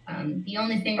Ebby, the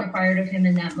only thing required of him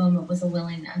in that moment was a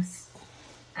willingness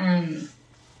to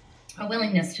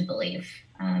believe.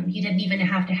 He didn't even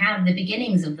have to have the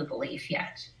beginnings of the belief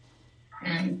yet.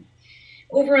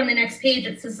 Over on the next page,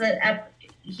 it says that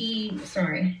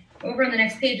Over on the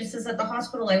next page, it says at the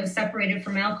hospital I was separated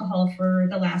from alcohol for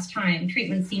the last time.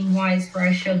 Treatment seemed wise, for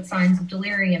I showed signs of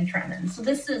delirium tremens. So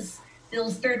this is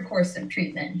Bill's third course of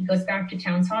treatment. He goes back to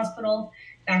Towns Hospital,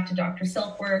 back to Dr.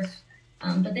 Silkworth.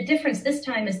 But the difference this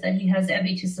time is that he has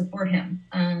Ebby to support him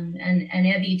and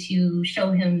Ebby to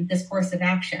show him this course of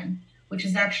action, which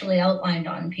is actually outlined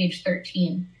on page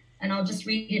 13. And I'll just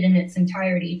read it in its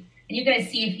entirety. And you guys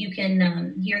see if you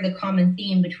can hear the common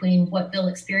theme between what Bill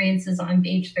experiences on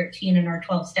page 13 and our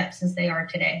 12 steps as they are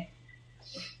today.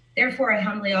 Therefore, I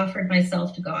humbly offered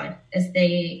myself to God as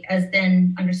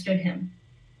then understood him,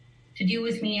 to do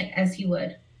with me as he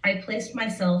would. I placed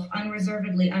myself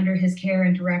unreservedly under his care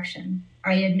and direction.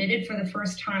 I admitted for the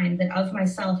first time that of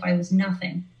myself I was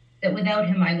nothing, that without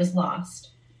him I was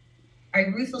lost. I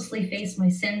ruthlessly faced my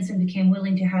sins and became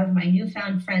willing to have my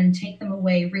newfound friend take them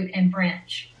away root and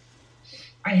branch.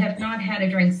 I have not had a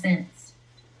drink since.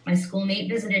 My schoolmate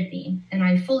visited me, and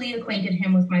I fully acquainted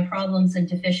him with my problems and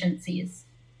deficiencies.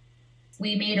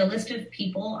 We made a list of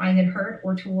people I had hurt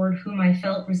or toward whom I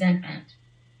felt resentment.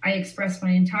 I expressed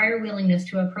my entire willingness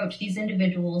to approach these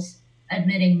individuals,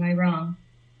 admitting my wrong.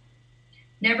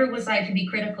 Never was I to be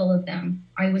critical of them.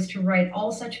 I was to write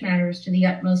all such matters to the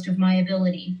utmost of my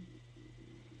ability.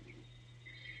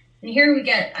 And here we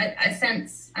get a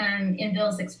sense in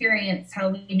Bill's experience how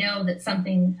we know that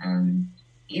something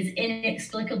is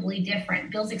inexplicably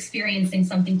different. Bill's experiencing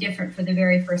something different for the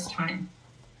very first time.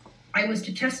 I was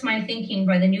to test my thinking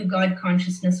by the new God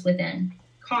consciousness within.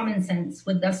 Common sense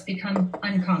would thus become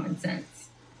uncommon sense.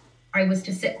 I was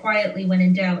to sit quietly when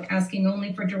in doubt, asking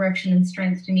only for direction and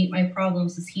strength to meet my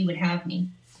problems as he would have me.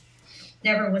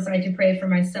 Never was I to pray for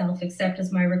myself except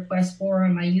as my request bore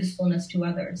on my usefulness to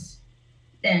others.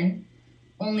 Then,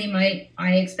 only might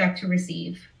I expect to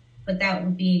receive. but that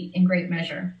would be in great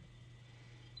measure.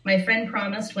 My friend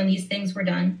promised when these things were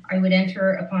done, I would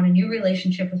enter upon a new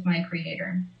relationship with my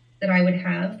Creator, that I would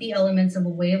have the elements of a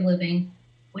way of living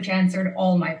which answered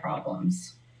all my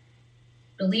problems.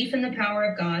 Belief in the power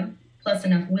of God, plus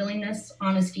enough willingness,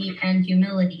 honesty, and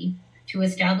humility to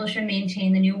establish and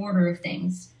maintain the new order of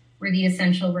things were the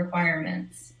essential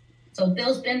requirements. So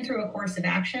Bill's been through a course of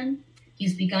action.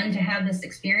 He's begun to have this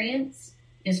experience.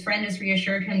 His friend has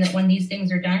reassured him that when these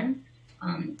things are done,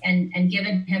 and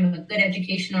given him a good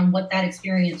education on what that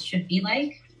experience should be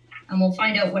like, and we'll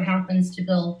find out what happens to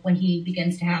Bill when he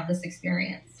begins to have this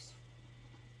experience.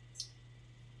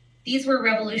 These were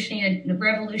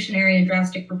revolutionary and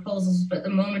drastic proposals, but the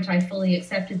moment I fully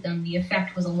accepted them, the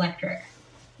effect was electric.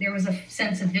 There was a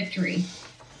sense of victory,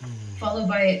 followed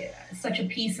by such a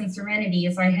peace and serenity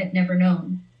as I had never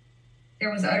known.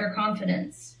 There was utter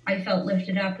confidence. I felt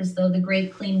lifted up as though the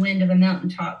great clean wind of a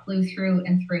mountaintop blew through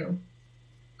and through.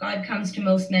 God comes to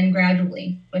most men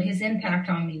gradually, but his impact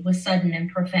on me was sudden and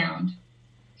profound.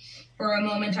 For a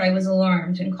moment I was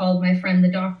alarmed and called my friend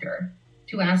the doctor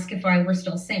to ask if I were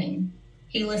still sane.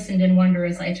 He listened in wonder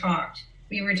as I talked.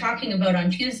 We were talking about on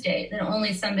Tuesday that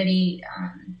only somebody,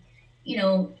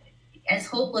 as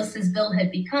hopeless as Bill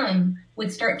had become,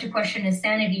 would start to question his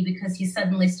sanity because he's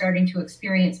suddenly starting to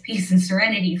experience peace and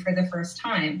serenity for the first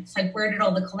time. It's like, where did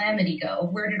all the calamity go?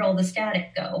 Where did all the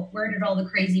static go? Where did all the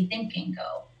crazy thinking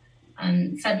go?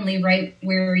 Suddenly, right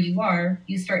where you are,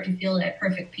 you start to feel at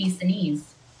perfect peace and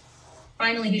ease.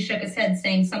 Finally, he shook his head,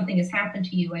 saying, something has happened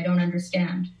to you I don't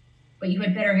understand, but you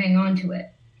had better hang on to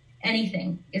it.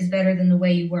 Anything is better than the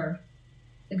way you were.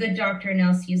 The good doctor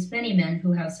now sees many men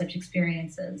who have such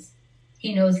experiences.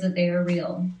 He knows that they are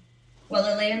real. While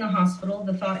I lay in the hospital,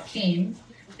 the thought came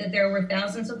that there were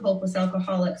thousands of hopeless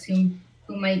alcoholics who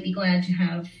might be glad to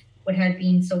have what had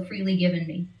been so freely given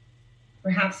me.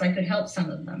 Perhaps I could help some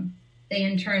of them. They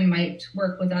in turn might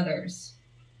work with others.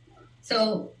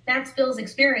 So that's Bill's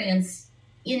experience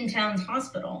in Towns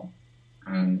Hospital.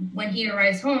 When he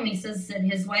arrives home, he says that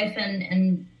his wife and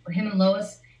him and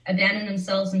Lois abandon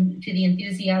themselves to the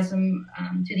enthusiasm,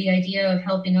 to the idea of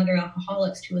helping other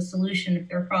alcoholics to a solution of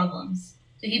their problems.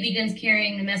 So he begins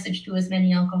carrying the message to as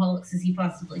many alcoholics as he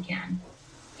possibly can.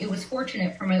 It was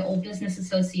fortunate for my old business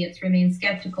associates remained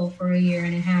skeptical for a year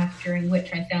and a half, during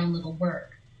which I found little work.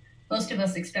 Most of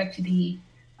us expect to be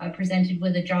presented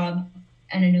with a job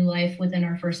and a new life within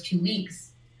our first 2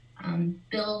 weeks.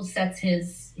 Bill sets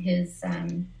his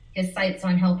sights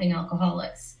on helping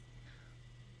alcoholics.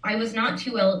 I was not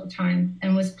too well at the time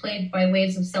and was plagued by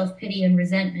waves of self-pity and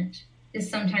resentment. This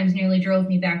sometimes nearly drove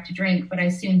me back to drink, but I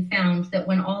soon found that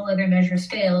when all other measures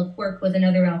failed, work with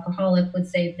another alcoholic would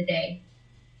save the day.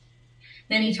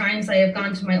 Many times I have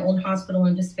gone to my old hospital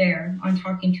in despair. On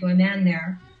talking to a man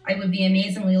there, I would be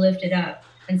amazingly lifted up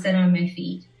and set on my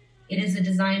feet. It is a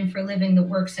design for living that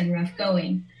works and rough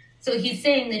going. So he's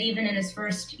saying that even in his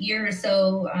first year or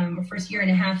so, or first year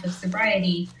and a half of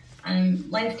sobriety,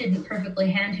 life didn't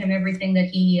perfectly hand him everything that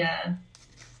he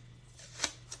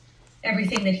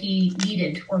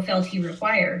needed or felt he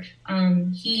required.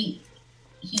 He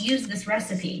used this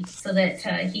recipe so that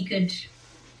he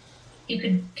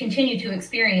could continue to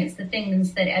experience the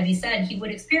things that Evie said he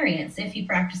would experience if he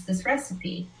practiced this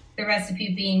recipe. The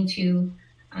recipe being to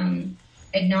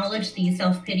acknowledge the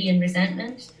self-pity and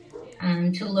resentment,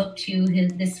 to look to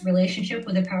this relationship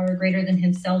with a power greater than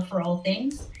himself for all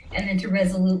things, and then to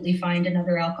resolutely find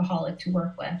another alcoholic to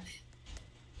work with.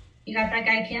 You got that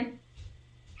guy, Kim?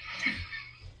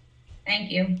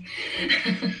 Thank you.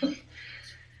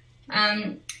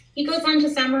 He goes on to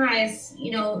summarize,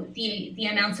 the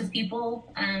amounts of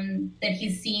people that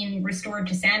he's seen restored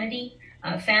to sanity,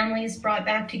 families brought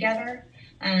back together.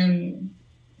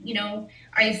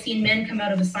 I've seen men come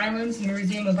out of asylums and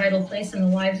resume a vital place in the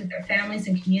lives of their families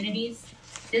and communities.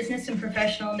 Business and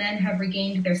professional men have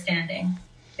regained their standing.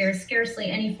 There is scarcely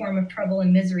any form of trouble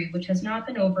and misery which has not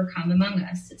been overcome among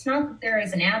us. It's not that there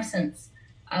is an absence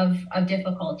of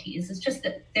difficulties. It's just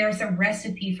that there's a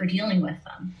recipe for dealing with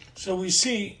them. So we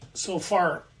see so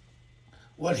far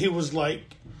what he was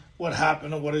like, what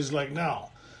happened, and what he's like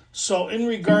now. So in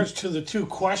regards to the two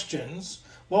questions,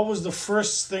 what was the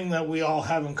first thing that we all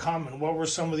have in common? What were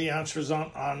some of the answers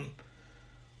on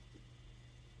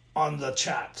the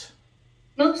chat?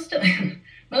 Most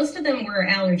of them were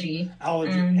allergy.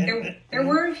 There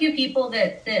were a few people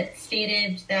that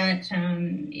stated that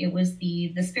it was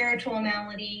the spiritual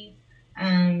malady.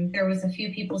 There was a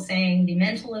few people saying the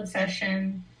mental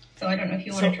obsession. So I don't know if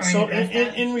you want to try and address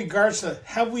that. In regards to,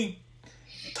 have we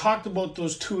talked about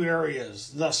those two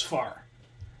areas thus far?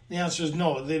 The answer is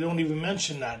no. They don't even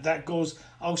mention that. That goes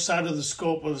outside of the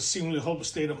scope of the seemingly hopeless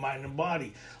state of mind and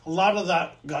body. A lot of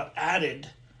that got added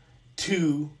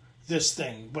to this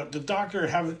thing, but the doctor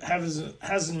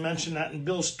hasn't mentioned that. In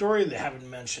Bill's story, they haven't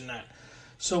mentioned that.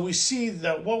 So we see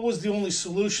that what was the only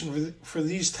solution for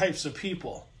these types of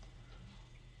people?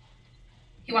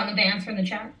 You want them to answer in the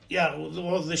chat? Yeah,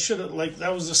 well, they should have, like,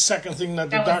 that was the second thing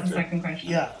that the That doctor... was the second question.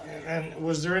 Yeah, and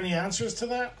was there any answers to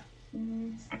that?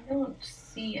 I don't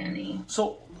see any.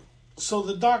 So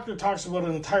the doctor talks about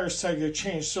an entire psychic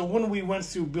change. So when we went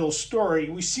through Bill's story,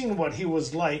 we seen what he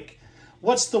was like.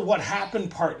 What's the what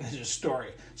happened part in his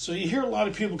story? So you hear a lot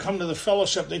of people come to the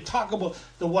fellowship, they talk about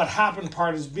the what happened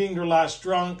part as being their last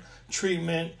drunk,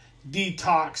 treatment,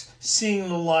 detox, seeing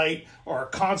the light, or a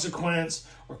consequence,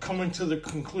 or coming to the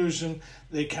conclusion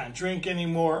they can't drink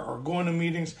anymore, or going to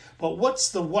meetings. But what's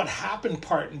the what happened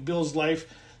part in Bill's life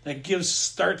that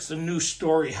starts a new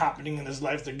story happening in his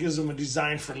life that gives him a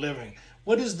design for living?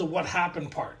 What is the what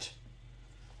happened part?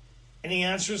 Any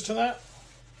answers to that?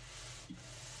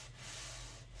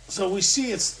 So we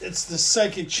see it's the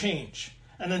psychic change.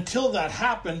 And until that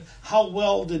happened, how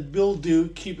well did Bill do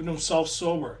keeping himself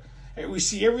sober? We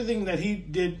see everything that he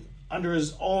did under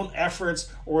his own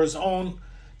efforts or his own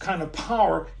kind of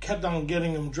power kept on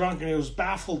getting him drunk, and he was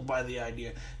baffled by the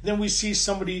idea. Then we see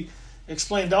somebody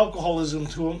explained alcoholism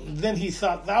to him, and then he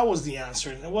thought that was the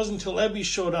answer. And it wasn't until Ebby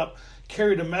showed up,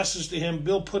 carried a message to him,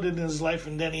 Bill put it in his life,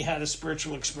 and then he had a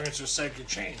spiritual experience or psychic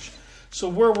change. So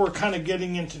where we're kind of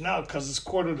getting into now, because it's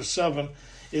 6:45,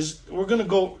 is we're going to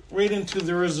go right into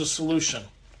there is a solution,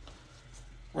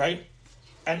 right?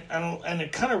 And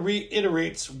it kind of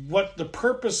reiterates what the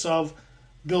purpose of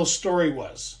Bill's story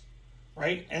was,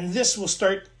 right? And this will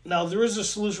start, now there is a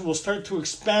solution, we'll start to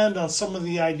expand on some of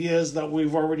the ideas that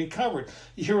we've already covered.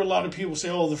 You hear a lot of people say,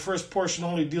 oh, the first portion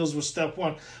only deals with step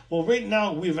one. Well, right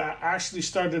now we've actually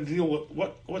started to deal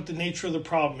with what the nature of the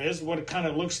problem is, what it kind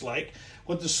of looks like,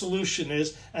 what the solution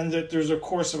is, and that there's a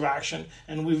course of action,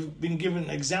 and we've been given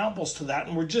examples to that,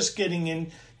 and we're just getting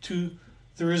into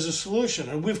there is a solution,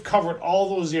 and we've covered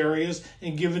all those areas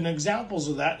and given examples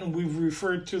of that, and we've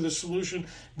referred to the solution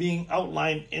being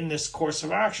outlined in this course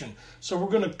of action. So we're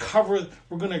going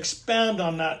to expand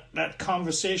on that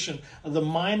conversation of the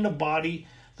mind, the body,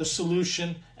 the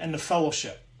solution, and the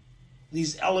fellowship.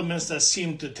 These elements that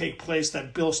seem to take place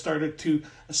that Bill started to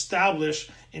establish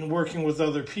in working with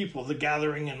other people, the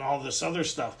gathering and all this other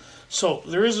stuff. So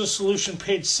there is a solution,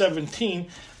 page 17.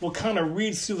 We'll kind of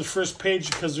read through the first page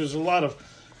because there's a lot of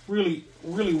really,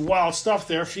 really wild stuff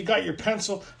there. If you got your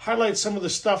pencil, highlight some of the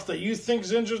stuff that you think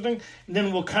is interesting, and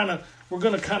then we're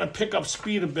going to kind of pick up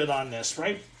speed a bit on this,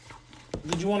 right?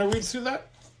 Did you want to read through that?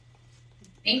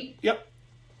 Me? Yep.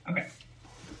 Okay.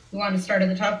 You want to start at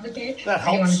the top of the page? That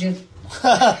helps.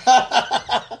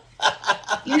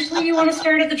 Usually you want to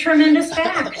start at the tremendous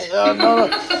fact. No.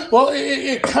 Well,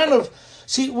 it kind of,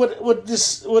 see, what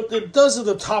it does at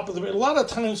the top of a lot of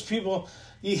times people,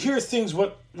 you hear things,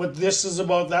 what this is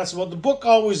about, that's about. The book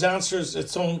always answers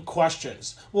its own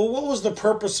questions. Well, what was the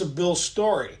purpose of Bill's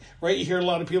story, right? You hear a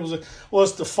lot of people say, well,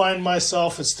 it's to find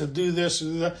myself, it's to do this or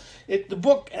do that. The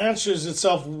book answers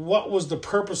itself, what was the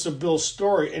purpose of Bill's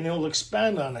story, and it'll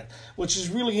expand on it, which is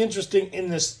really interesting. In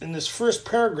this first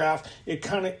paragraph, it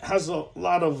kind of has a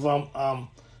lot of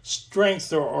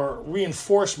strength or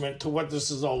reinforcement to what this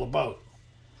is all about.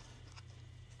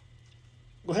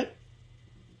 Go ahead.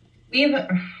 We have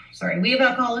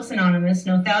Alcoholics Anonymous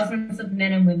know thousands of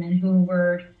men and women who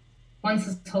were once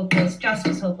as hopeless, just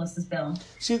as hopeless as Bill.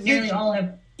 See, nearly all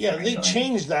have. Yeah, they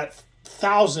changed that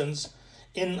thousands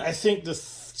in, I think, the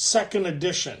second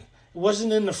edition. It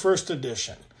wasn't in the first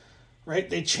edition, right?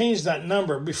 They changed that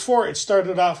number. Before, it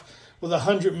started off with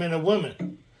 100 men and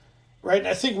women, right?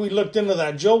 I think we looked into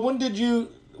that. Joe, when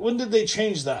did they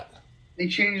change that? They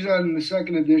changed that in the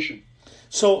second edition.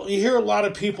 So you hear a lot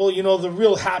of people, the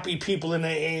real happy people in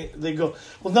AA, they go,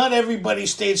 well, not everybody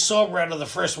stayed sober out of the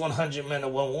first 100 men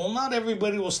and women. Well, not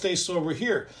everybody will stay sober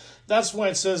here. That's why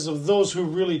it says of those who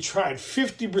really tried,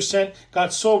 50%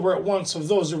 got sober at once of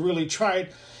those who really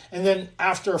tried. And then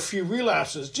after a few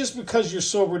relapses, just because you're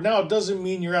sober now doesn't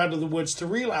mean you're out of the woods to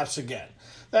relapse again.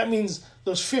 That means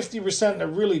those 50% that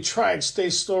really tried, stay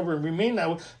sober and remain that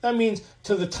way. That means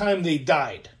to the time they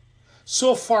died.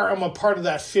 So far, I'm a part of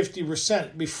that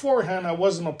 50%. Beforehand, I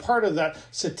wasn't a part of that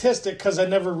statistic because I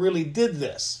never really did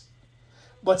this.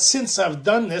 But since I've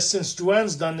done this, since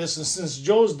Joanne's done this, and since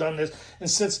Joe's done this, and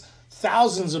since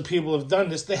thousands of people have done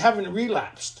this, they haven't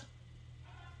relapsed,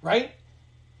 right?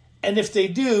 And if they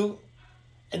do,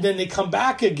 and then they come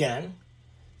back again,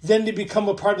 then they become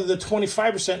a part of the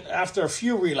 25% after a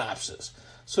few relapses.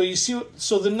 So you see,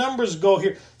 so the numbers go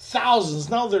here, thousands.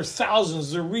 Now they're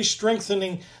thousands. They're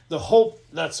re-strengthening the hope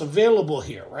that's available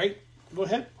here, right? Go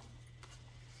ahead.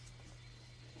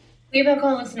 We of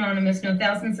Alcoholics Anonymous know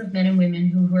thousands of men and women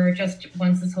who were just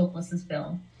once as hopeless as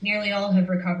Bill. Nearly all have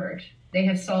recovered. They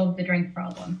have solved the drink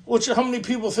problem. Which, how many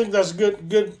people think that's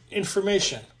good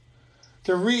information?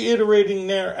 They're reiterating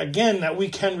there again that we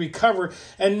can recover.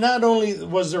 And not only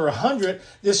was there 100,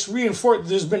 this reinforced,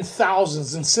 there's been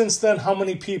thousands. And since then, how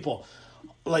many people?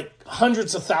 Like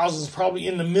hundreds of thousands, probably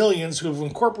in the millions, who have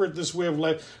incorporated this way of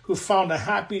life, who found a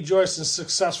happy, joyous, and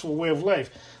successful way of life.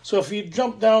 So if you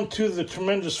jump down to the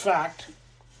tremendous fact.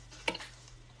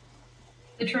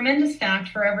 The tremendous fact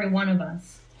for every one of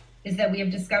us is that we have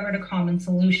discovered a common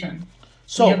solution.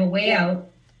 So, we have a way out.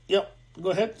 Yep, go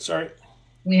ahead, sorry.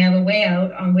 We have a way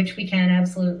out on which we can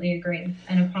absolutely agree,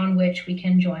 and upon which we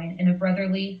can join in a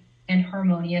brotherly and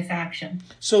harmonious action.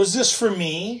 So is this for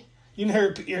me? You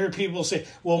hear people say,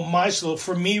 well,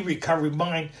 for me, recovery,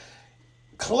 mine.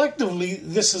 Collectively,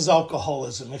 this is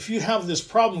alcoholism. If you have this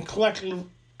problem,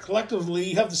 collectively,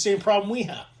 you have the same problem we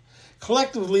have.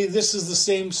 Collectively, this is the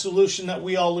same solution that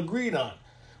we all agreed on.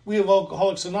 We of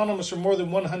Alcoholics Anonymous are more than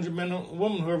 100 men and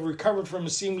women who have recovered from a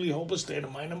seemingly hopeless state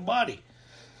of mind and body.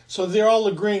 So they're all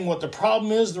agreeing what the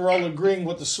problem is, they're all agreeing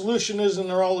what the solution is, and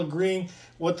they're all agreeing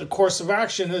what the course of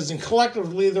action is, and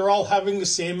collectively they're all having the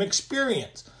same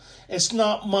experience. It's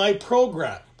not my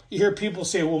program. You hear people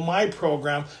say, well, my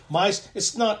program,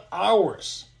 it's not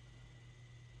ours.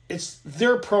 It's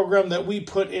their program that we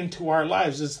put into our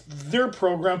lives. It's their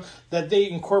program that they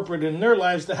incorporate in their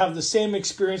lives to have the same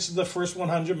experience as the first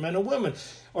 100 men and women,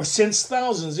 or since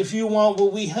thousands, if you want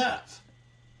what we have.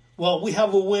 Well, we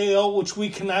have a way out which we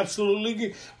can absolutely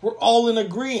agree. We're all in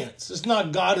agreement. It's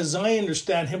not God as I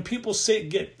understand him. People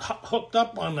get hooked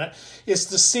up on that. It's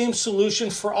the same solution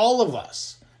for all of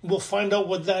us. We'll find out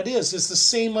what that is. It's the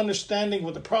same understanding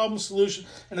what the problem, solution,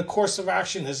 and the course of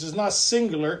action is. It's not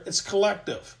singular, it's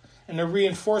collective. And they're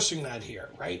reinforcing that here,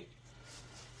 right?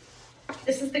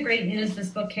 This is the great news this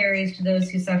book carries to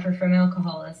those who suffer from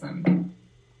alcoholism.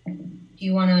 Do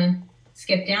you want to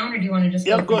skip down, or do you want to just...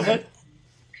 Yep, go ahead.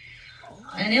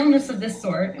 An illness of this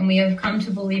sort, and we have come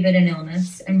to believe it an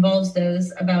illness, involves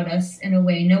those about us in a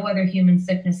way no other human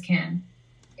sickness can.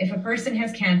 If a person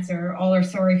has cancer, all are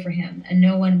sorry for him, and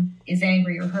no one is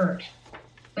angry or hurt.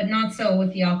 But not so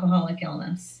with the alcoholic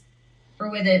illness. For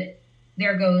with it,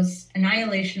 there goes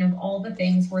annihilation of all the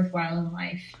things worthwhile in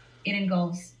life. It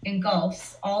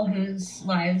engulfs all whose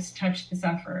lives touch the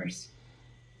sufferers.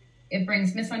 It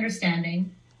brings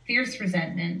misunderstanding, fierce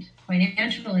resentment,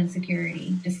 financial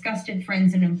insecurity, disgusted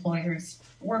friends and employers,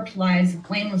 warped lives of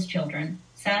blameless children,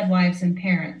 sad wives and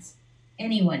parents.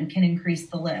 Anyone can increase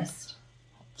the list.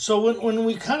 So when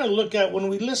we kind of look at, when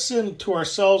we listen to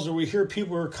ourselves or we hear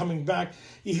people who are coming back,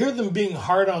 you hear them being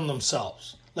hard on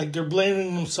themselves, like they're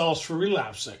blaming themselves for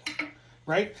relapsing,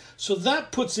 right? So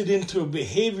that puts it into a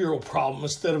behavioral problem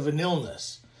instead of an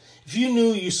illness. If you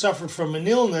knew you suffered from an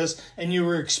illness and you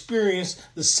were experiencing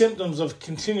the symptoms of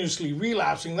continuously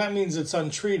relapsing, that means it's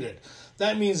untreated.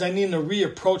 That means I need to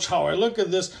reapproach how I look at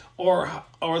this or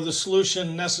the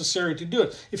solution necessary to do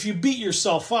it. If you beat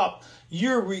yourself up,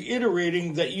 you're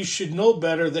reiterating that you should know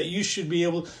better, that you should be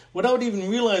able, without even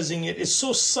realizing it. It's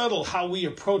so subtle how we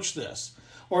approach this.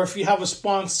 Or if you have a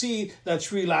sponsee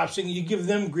that's relapsing, you give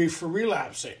them grief for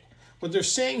relapsing. What they're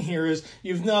saying here is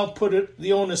you've now put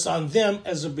the onus on them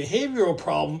as a behavioral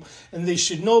problem, and they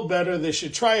should know better, they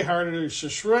should try harder, they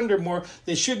should surrender more,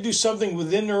 they should do something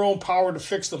within their own power to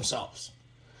fix themselves.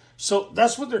 So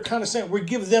that's what they're kind of saying. We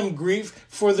give them grief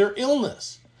for their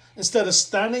illness. Instead of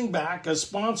standing back as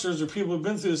sponsors or people who've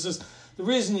been through this, the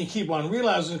reason you keep on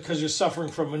realizing is because you're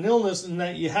suffering from an illness and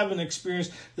that you haven't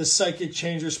experienced the psychic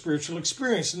change or spiritual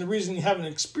experience. And the reason you haven't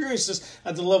experienced this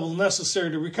at the level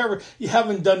necessary to recover, you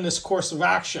haven't done this course of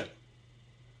action.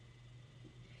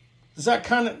 Is that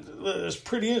kind of, it's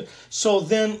pretty, so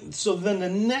then the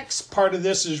next part of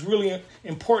this is really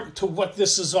important to what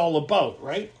this is all about,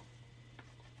 right?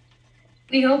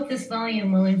 We hope this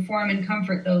volume will inform and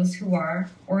comfort those who are,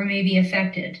 or may be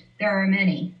affected. There are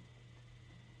many.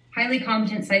 Highly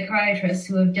competent psychiatrists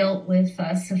who have dealt with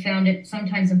us have found it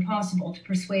sometimes impossible to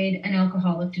persuade an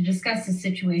alcoholic to discuss his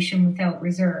situation without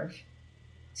reserve.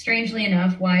 Strangely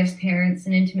enough, wives, parents,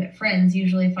 and intimate friends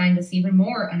usually find us even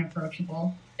more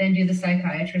unapproachable than do the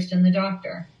psychiatrist and the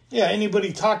doctor. Yeah,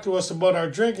 anybody talk to us about our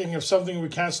drinking, if something we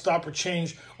can't stop or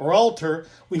change or alter,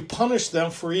 we punish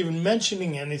them for even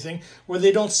mentioning anything where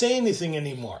they don't say anything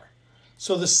anymore.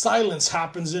 So the silence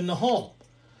happens in the home,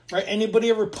 right? Anybody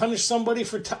ever punish somebody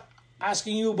for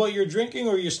asking you about your drinking,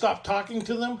 or you stop talking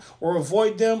to them or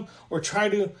avoid them or try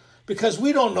to, because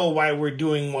we don't know why we're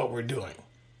doing what we're doing,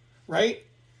 right?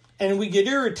 And we get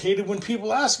irritated when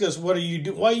people ask us, "What are you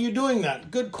do? Why are you doing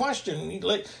that?" Good question.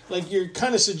 Like you're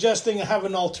kind of suggesting I have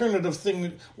an alternative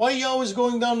thing. Why are you always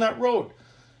going down that road?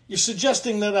 You're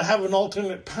suggesting that I have an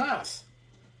alternate path.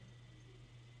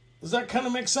 Does that kind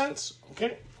of make sense?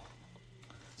 Okay.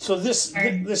 So this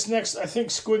next, I think,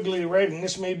 squiggly writing,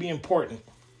 this may be important.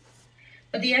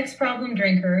 But the ex-problem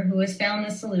drinker who has found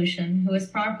the solution, who is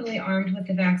properly armed with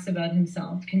the facts about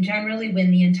himself, can generally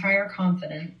win the entire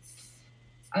confidence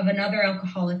of another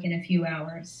alcoholic in a few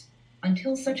hours.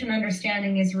 Until such an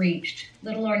understanding is reached,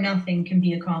 little or nothing can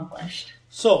be accomplished.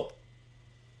 So,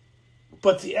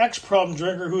 but the ex-problem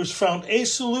drinker who has found a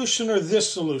solution or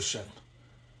this solution,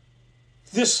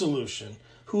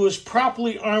 who is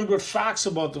properly armed with facts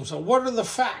about themselves. What are the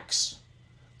facts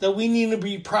that we need to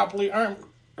be properly armed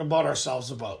about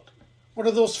ourselves about? What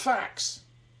are those facts?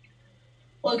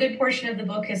 Well, a good portion of the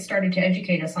book has started to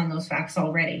educate us on those facts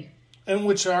already. And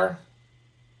which are?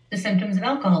 The symptoms of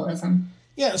alcoholism.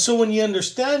 Yeah, so when you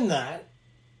understand that,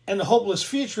 and the hopeless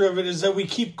feature of it is that we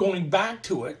keep going back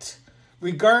to it,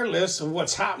 regardless of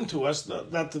what's happened to us,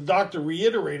 that the doctor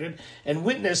reiterated, and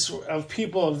witness of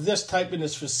people of this type in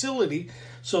his facility.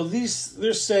 So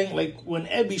they're saying, like when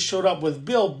Ebby showed up with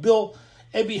Bill,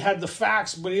 Ebby had the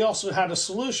facts, but he also had a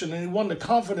solution, and he won the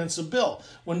confidence of Bill.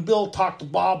 When Bill talked to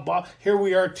Bob, here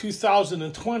we are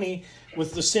 2020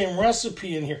 with the same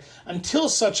recipe in here. Until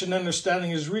such an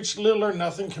understanding is reached, little or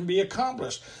nothing can be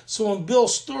accomplished. So in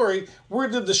Bill's story, where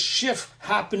did the shift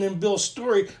happen in Bill's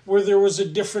story where there was a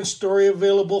different story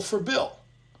available for Bill?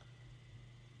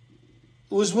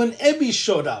 It was when Ebby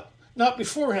showed up, not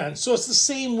beforehand. So it's the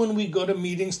same when we go to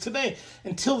meetings today.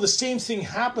 Until the same thing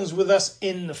happens with us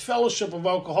in the Fellowship of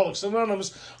Alcoholics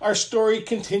Anonymous, our story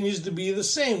continues to be the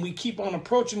same. We keep on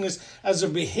approaching this as a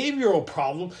behavioral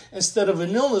problem instead of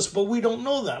an illness, but we don't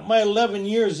know that. My 11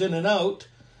 years in and out,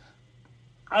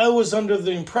 I was under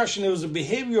the impression it was a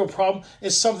behavioral problem.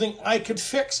 It's something I could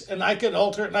fix and I could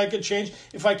alter it and I could change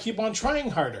if I keep on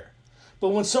trying harder. But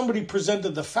when somebody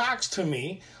presented the facts to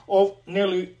me,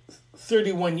 nearly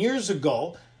 31 years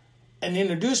ago, and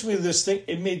introduced me to this thing,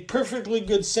 it made perfectly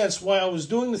good sense why I was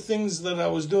doing the things that I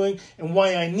was doing and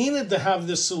why I needed to have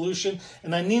this solution,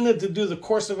 and I needed to do the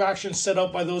course of action set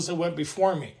out by those that went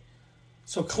before me.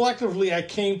 So collectively, I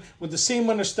came with the same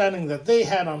understanding that they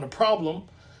had on the problem.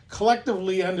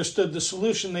 Collectively, I understood the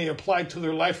solution they applied to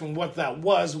their life and what that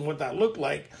was and what that looked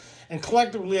like. And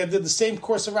collectively, I did the same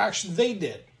course of action they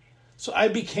did. So I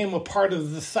became a part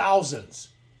of the thousands.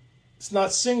 It's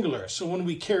not singular. So when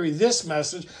we carry this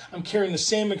message, I'm carrying the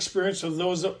same experience of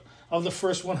those of the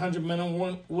first 100 men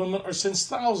and women, or since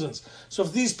thousands. So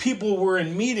if these people were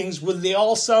in meetings, would they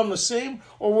all sound the same,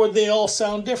 or would they all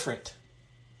sound different?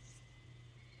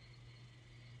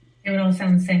 They would all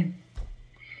sound the same.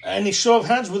 Any show of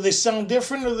hands, would they sound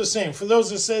different or the same? For those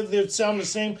that said they'd sound the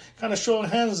same, kind of show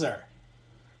of hands there.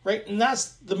 Right? And that's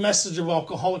the message of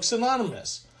Alcoholics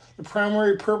Anonymous. The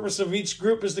primary purpose of each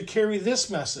group is to carry this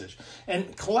message.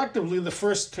 And collectively, the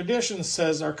first tradition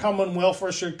says our common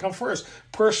welfare should come first.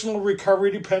 Personal recovery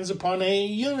depends upon a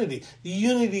unity. The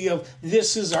unity of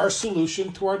this is our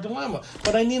solution to our dilemma.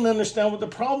 But I need to understand what the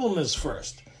problem is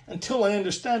first. Until I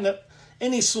understand that,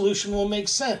 any solution will make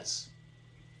sense.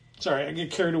 Sorry, I get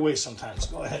carried away sometimes.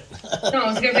 Go ahead. No,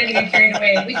 it's a good way to get carried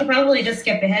away. We could probably just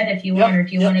skip ahead if you want, or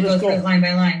if you want to go through it line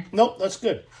by line. Nope, that's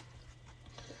good.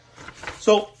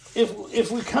 So if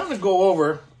we kind of go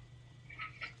over,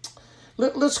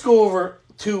 let's go over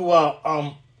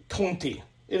to 20.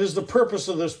 It is the purpose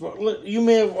of this book. You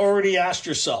may have already asked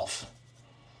yourself.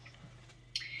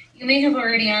 You may have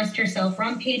already asked yourself. We're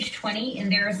on page 20,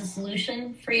 and there is a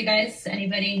solution for you guys.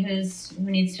 Anybody who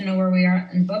needs to know where we are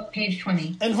in the book, page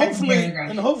 20. And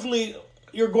hopefully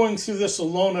you're going through this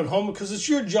alone at home, because it's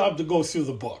your job to go through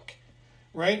the book,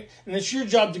 right? And it's your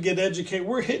job to get educated.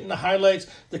 We're hitting the highlights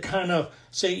to kind of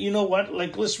say, you know what,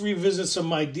 like, let's revisit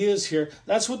some ideas here.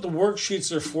 That's what the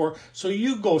worksheets are for. So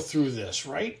you go through this,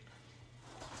 right?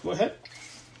 Go ahead.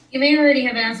 You may already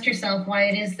have asked yourself why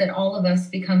it is that all of us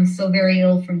become so very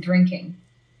ill from drinking.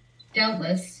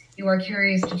 Doubtless, you are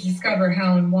curious to discover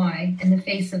how and why, in the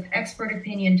face of expert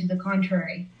opinion to the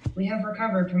contrary, we have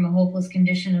recovered from a hopeless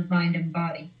condition of mind and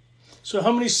body. So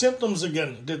how many symptoms,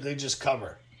 again, did they just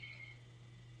cover?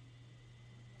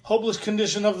 Hopeless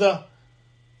condition of the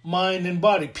mind and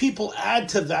body. People add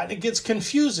to that. It gets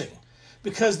confusing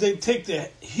because they take the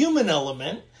human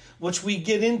element, which we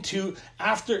get into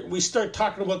after we start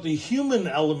talking about the human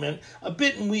element a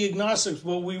bit, and we agnostics,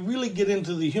 but we really get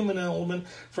into the human element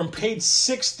from page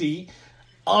 60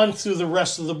 on through the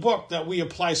rest of the book that we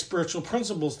apply spiritual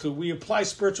principles to. We apply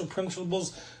spiritual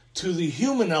principles to the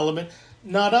human element,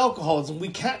 not alcoholism. We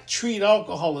can't treat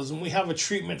alcoholism. We have a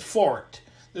treatment for it.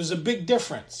 There's a big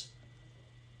difference,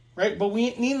 right? But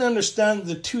we need to understand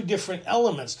the two different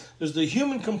elements. There's the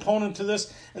human component to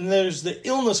this, and there's the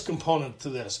illness component to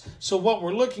this. So what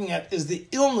we're looking at is the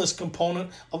illness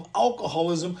component of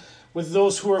alcoholism with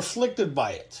those who are afflicted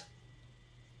by it.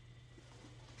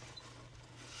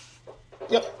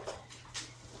 Yep.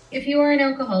 If you are an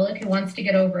alcoholic who wants to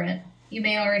get over it, you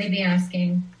may already be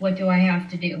asking, what do I have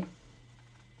to do?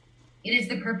 It is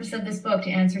the purpose of this book to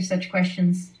answer such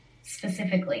questions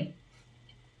specifically.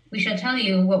 We shall tell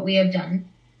you what we have done.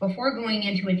 Before going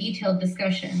into a detailed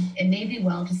discussion, it may be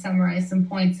well to summarize some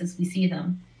points as we see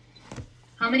them.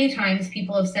 How many times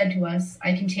people have said to us,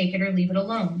 I can take it or leave it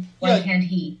alone. Why can't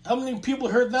he? How many people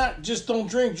heard that? Just don't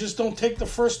drink. Just don't take the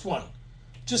first one.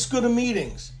 Just go to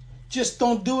meetings. Just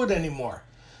don't do it anymore.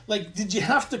 Like, did you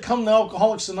have to come to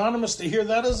Alcoholics Anonymous to hear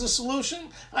that as a solution?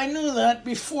 I knew that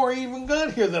before I even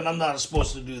got here, that I'm not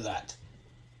supposed to do that.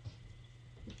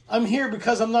 I'm here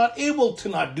because I'm not able to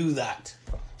not do that.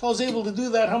 If I was able to do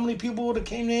that, how many people would have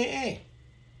came to AA?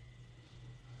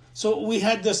 So we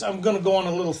had this, I'm going to go on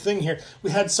a little thing here.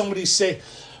 We had somebody say,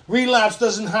 relapse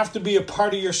doesn't have to be a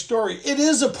part of your story. It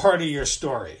is a part of your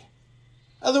story.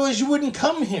 Otherwise, you wouldn't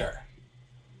come here.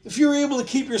 If you're able to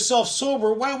keep yourself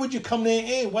sober, why would you come to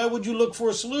AA? Why would you look for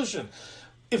a solution?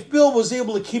 If Bill was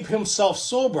able to keep himself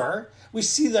sober, we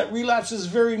see that relapse is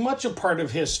very much a part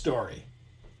of his story.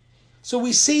 So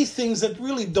we say things that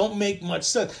really don't make much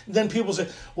sense. Then people say,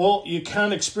 well, you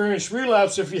can't experience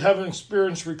relapse if you haven't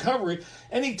experienced recovery.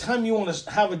 Anytime you want to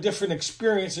have a different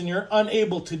experience and you're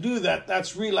unable to do that,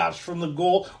 that's relapse from the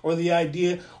goal or the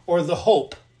idea or the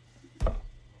hope.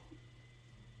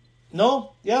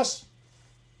 No? Yes?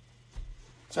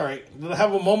 Sorry, did I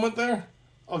have a moment there?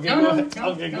 Okay, go ahead.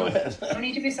 Go ahead. No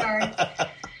need to be sorry.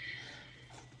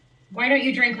 Why don't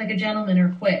you drink like a gentleman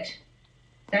or quit?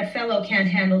 That fellow can't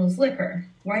handle his liquor.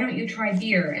 Why don't you try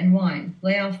beer and wine?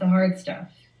 Lay off the hard stuff.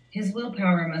 His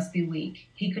willpower must be weak.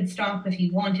 He could stop if he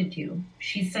wanted to.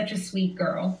 She's such a sweet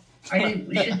girl. I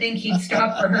should think he'd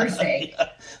stop for her sake.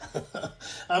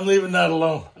 I'm leaving that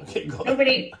alone. Okay, go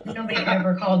ahead. Nobody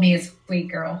ever called me a sweet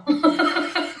girl.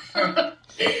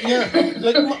 Yeah,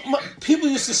 like people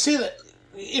used to say that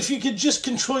if you could just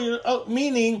control your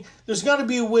meaning, there's got to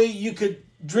be a way you could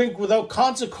drink without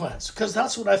consequence, because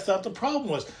that's what I thought the problem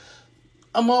was.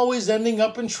 I'm always ending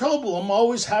up in trouble. I'm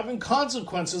always having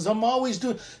consequences. I'm always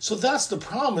doing... So that's the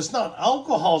problem. It's not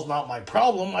alcohol's not my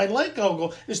problem. I like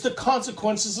alcohol. It's the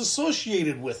consequences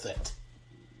associated with it.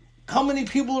 How many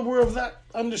people are aware of that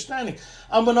understanding?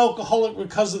 I'm an alcoholic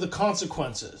because of the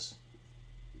consequences.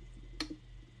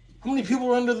 How many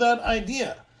people are under that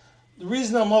idea? The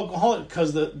reason I'm alcoholic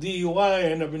because the DUI, I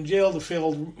end up in jail, the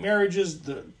failed marriages,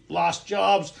 the lost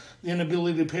jobs, the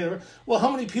inability to pay the rent. Well,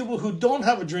 how many people who don't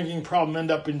have a drinking problem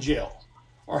end up in jail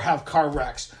or have car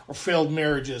wrecks or failed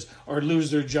marriages or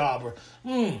lose their job?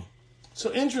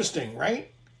 So interesting,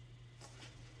 right?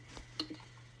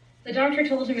 The doctor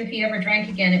told him if he ever drank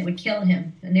again, it would kill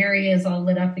him, and there he is all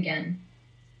lit up again.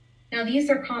 Now, these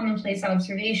are commonplace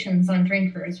observations on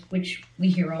drinkers, which we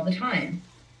hear all the time.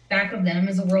 Back of them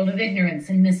is a world of ignorance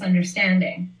and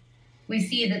misunderstanding. We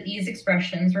see that these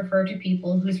expressions refer to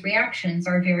people whose reactions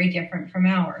are very different from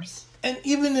ours. And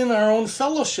even in our own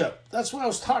fellowship, that's why I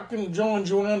was talking to Joe and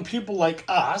Joanne, people like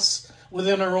us,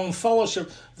 within our own fellowship,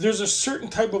 there's a certain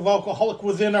type of alcoholic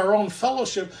within our own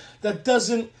fellowship that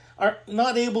are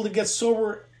not able to get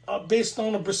sober based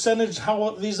on a percentage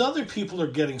how these other people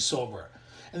are getting sober.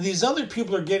 And these other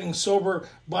people are getting sober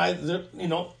by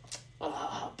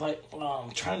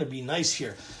I'm trying to be nice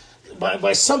here,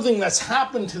 by something that's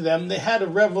happened to them. They had a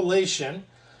revelation,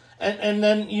 and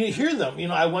then you hear them.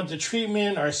 I went to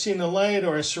treatment, or I seen the light,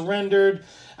 or I surrendered.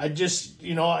 I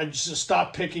just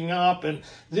stopped picking up, and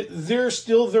they're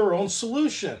still their own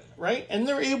solution, right? And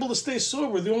they're able to stay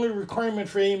sober. The only requirement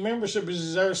for AA membership is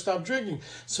desire to stop drinking.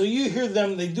 So you hear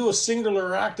them, they do a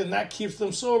singular act, and that keeps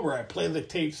them sober. I play the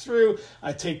tape through.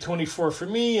 I take 24 for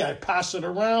me. I pass it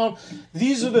around.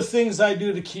 These are the things I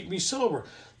do to keep me sober.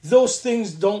 Those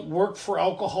things don't work for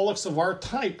alcoholics of our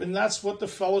type, and that's what the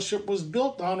fellowship was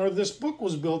built on, or this book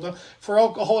was built on, for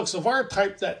alcoholics of our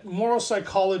type, that moral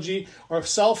psychology or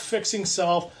self-fixing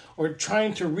self or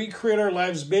trying to recreate our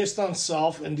lives based on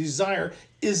self and desire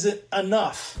isn't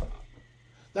enough.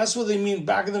 That's what they mean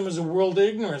back of them is a world of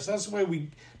ignorance. That's why we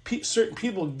certain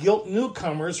people guilt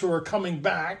newcomers who are coming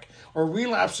back or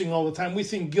relapsing all the time. We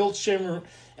think guilt, shame,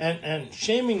 and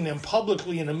shaming them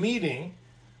publicly in a meeting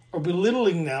or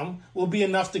belittling them will be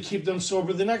enough to keep them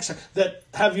sober the next time. That,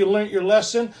 have you learned your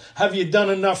lesson? Have you done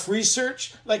enough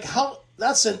research? Like, how?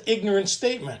 That's an ignorant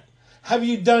statement. Have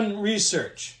you done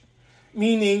research?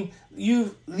 Meaning,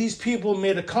 these people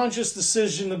made a conscious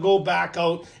decision to go back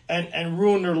out and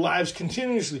ruin their lives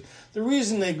continuously. The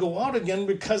reason they go out again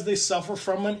because they suffer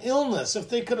from an illness. If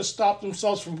they could have stopped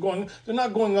themselves from going, they're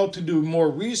not going out to do more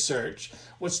research.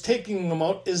 What's taking them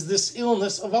out is this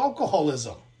illness of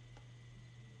alcoholism.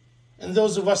 And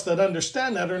those of us that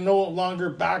understand that are no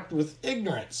longer backed with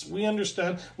ignorance. We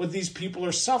understand what these people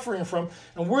are suffering from,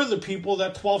 and we're the people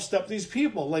that 12-step these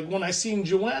people. Like when I seen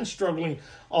Joanne struggling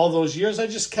all those years, I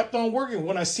just kept on working.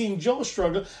 When I seen Joe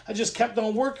struggle, I just kept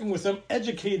on working with them,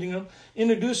 educating them,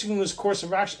 introducing them this course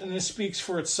of action, and it speaks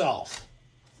for itself.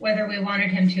 Whether we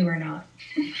wanted him to or not.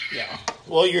 Yeah.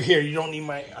 Well, you're here. You don't need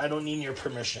I don't need your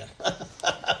permission.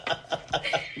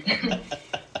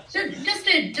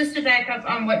 Just to back up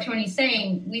on what Tony's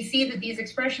saying, we see that these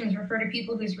expressions refer to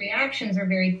people whose reactions are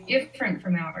very different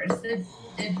from ours.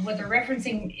 What they're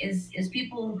referencing is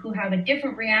people who have a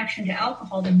different reaction to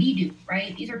alcohol than we do,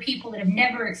 right? These are people that have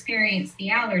never experienced the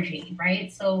allergy,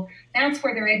 right? So that's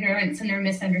where their ignorance and their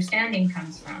misunderstanding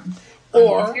comes from.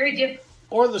 It's very different.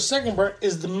 Or the second part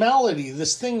is the malady,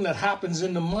 this thing that happens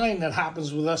in the mind that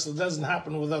happens with us that doesn't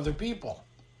happen with other people.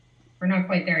 We're not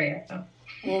quite there yet, though.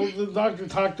 Well, the doctor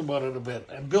talked about it a bit,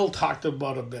 and Bill talked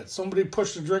about it a bit. Somebody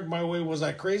pushed a drink my way. Was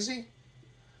I crazy?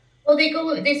 Well,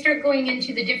 they start going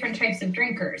into the different types of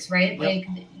drinkers, right? Yep.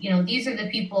 Like, these are the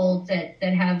people that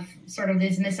have sort of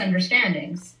these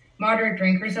misunderstandings. Moderate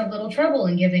drinkers have little trouble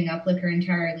in giving up liquor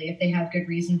entirely if they have good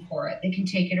reason for it. They can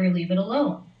take it or leave it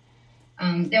alone.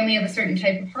 Then we have a certain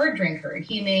type of hard drinker.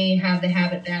 He may have the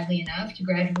habit badly enough to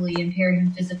gradually impair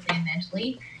him physically and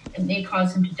mentally. It may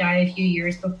cause him to die a few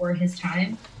years before his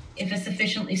time. If a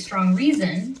sufficiently strong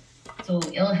reason, so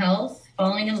ill health,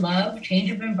 falling in love,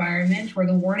 change of environment, or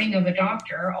the warning of a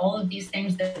doctor, all of these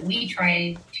things that we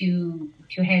try to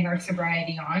hang our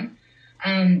sobriety on,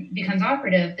 becomes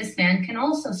operative, this man can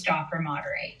also stop or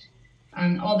moderate.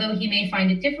 Although he may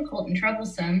find it difficult and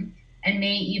troublesome, and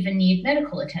may even need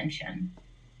medical attention.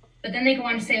 But then they go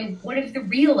on to say, what if the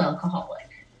real alcoholic?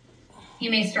 He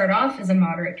may start off as a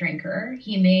moderate drinker.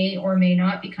 He may or may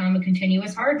not become a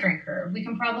continuous hard drinker. We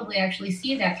can probably actually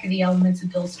see that through the elements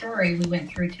of Bill's story we went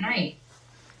through tonight.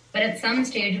 But at some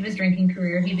stage of his drinking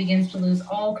career, he begins to lose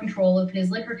all control of his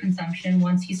liquor consumption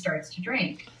once he starts to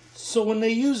drink. So when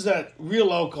they use that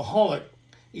real alcoholic,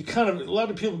 a lot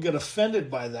of people get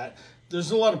offended by that.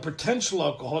 There's a lot of potential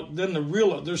alcoholic. Then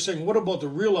they're saying, what about the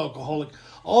real alcoholic?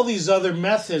 All these other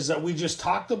methods that we just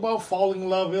talked about, falling in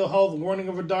love, ill health, warning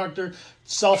of a doctor,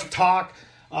 self-talk,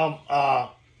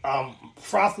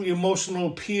 frothy emotional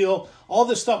appeal, all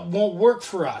this stuff won't work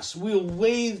for us. We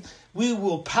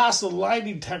will pass the lie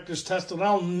detectors test and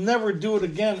I'll never do it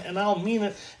again and I'll mean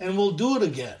it and we'll do it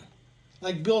again.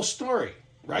 Like Bill's story,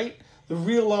 right? The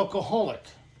real alcoholic.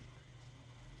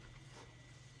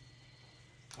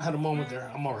 I had a moment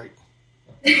there. I'm all right.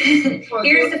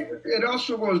 It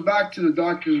also goes back to the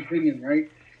doctor's opinion, right?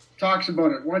 Talks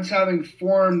about it. Once having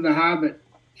formed the habit,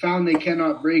 found they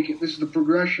cannot break it. This is the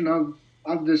progression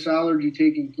of this allergy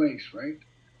taking place, right?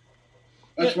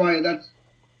 That's why that's...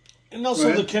 And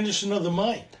also the condition of the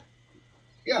mind.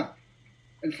 Yeah.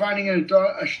 And finding it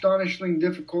astonishingly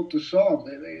difficult to solve.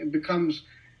 It becomes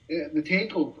the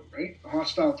takeover, right? A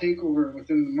hostile takeover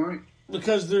within the mind.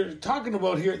 Because they're talking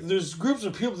about here, there's groups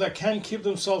of people that can keep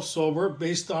themselves sober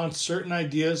based on certain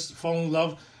ideas, falling in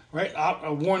love, right?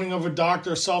 A warning of a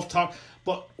doctor, self-talk.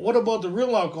 But what about the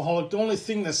real alcoholic? The only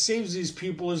thing that saves these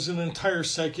people is an entire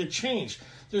psychic change.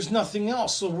 There's nothing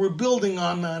else. So we're building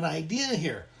on that idea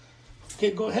here.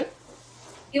 Okay, go ahead.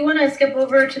 You want to skip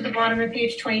over to the bottom of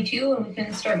page 22 and we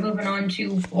can start moving on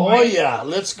to why? Oh, yeah.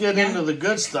 Let's get into the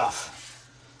good stuff.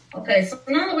 Okay, so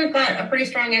now that we've got a pretty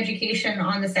strong education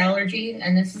on this allergy,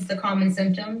 and this is the common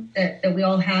symptom that we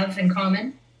all have in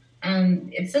common,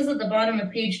 it says at the bottom of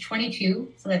page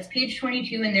 22, so that's page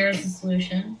 22, and there's the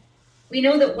solution. We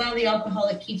know that while the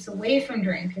alcoholic keeps away from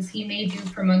drink, as he may do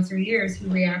for months or years, he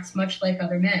reacts much like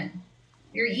other men.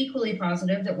 We are equally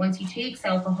positive that once he takes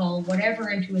alcohol, whatever,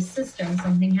 into his system,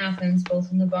 something happens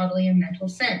both in the bodily and mental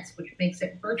sense, which makes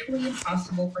it virtually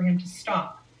impossible for him to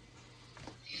stop.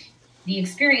 The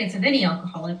experience of any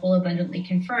alcoholic will abundantly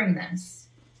confirm this.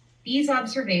 These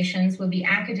observations would be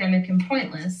academic and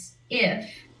pointless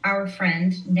if our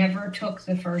friend never took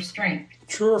the first drink.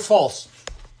 True or false?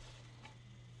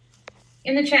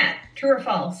 In the chat, true or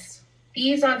false?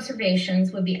 These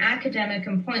observations would be academic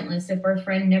and pointless if our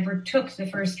friend never took the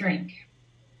first drink.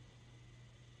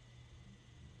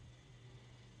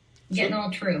 Getting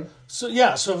all true. So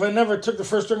if I never took the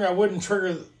first drink, I wouldn't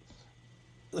trigger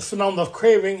the phenomenon of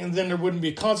craving, and then there wouldn't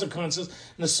be consequences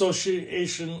and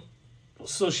associated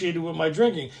with my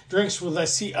drinking. Drinks that I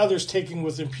see others taking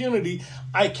with impunity,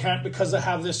 I can't because I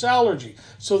have this allergy.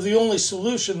 So the only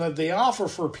solution that they offer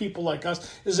for people like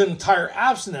us is an entire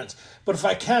abstinence. But if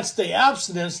I can't stay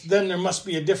abstinent, then there must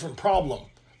be a different problem.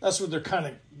 That's what they're kind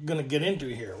of going to get into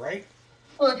here, right?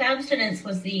 Well, if abstinence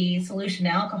was the solution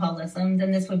to alcoholism,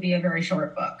 then this would be a very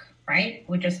short book, right? It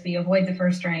would just be avoid the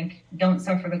first drink, don't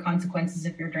suffer the consequences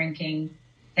if you're drinking,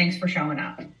 thanks for showing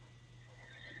up.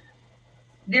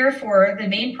 Therefore, the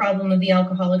main problem of the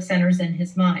alcoholic centers in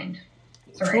his mind.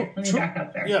 Sorry, let me back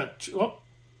up there. Go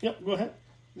ahead.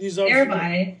 These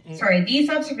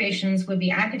observations would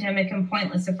be academic and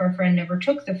pointless if our friend never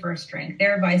took the first drink,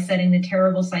 thereby setting the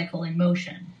terrible cycle in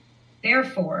motion.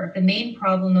 Therefore, the main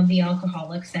problem of the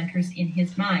alcoholic centers in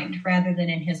his mind rather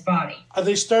than in his body. Are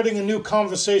they starting a new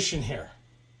conversation here?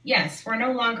 Yes, we're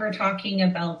no longer talking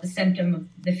about the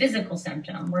symptom, the physical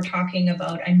symptom. We're talking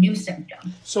about a new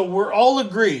symptom. So we're all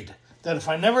agreed that if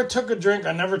I never took a drink,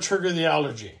 I never trigger the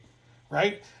allergy,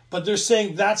 right? But they're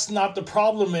saying that's not the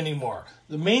problem anymore.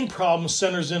 The main problem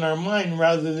centers in our mind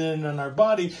rather than in our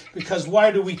body, because why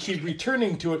do we keep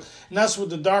returning to it? And that's what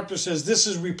the doctor says. This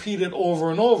is repeated over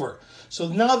and over. So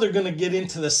now they're going to get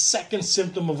into the second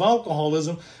symptom of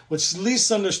alcoholism, which is least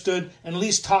understood and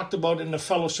least talked about in the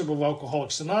Fellowship of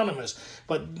Alcoholics Anonymous.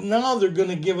 But now they're going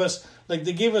to give us, like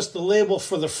they gave us the label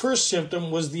for the first symptom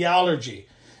was the allergy.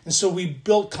 And so we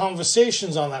built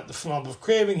conversations on that, the phenomenon of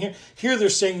craving here. Here they're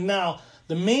saying now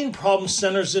the main problem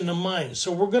centers in the mind.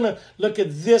 So we're going to look at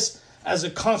this as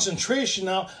a concentration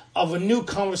now of a new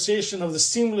conversation of the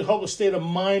seemingly hopeless state of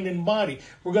mind and body.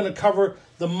 We're going to cover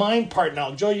the mind part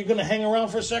now. Joe, you're going to hang around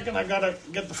for a second? I got to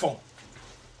get the phone.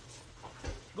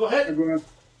 Go ahead.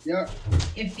 Yeah.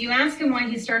 If you ask him why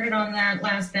he started on that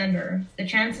last bender, the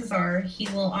chances are he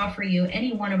will offer you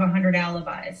any one of 100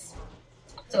 alibis.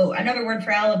 So another word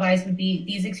for alibis would be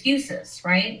these excuses,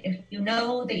 right? If you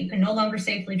know that you can no longer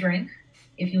safely drink,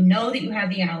 if you know that you have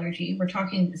the allergy,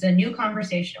 it's a new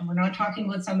conversation. We're not talking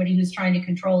about somebody who's trying to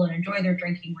control and enjoy their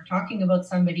drinking. We're talking about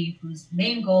somebody whose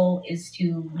main goal is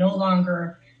to no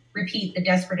longer repeat the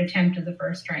desperate attempt of the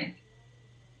first drink.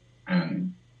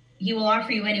 He will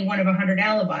offer you any one of 100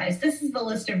 alibis. This is the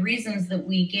list of reasons that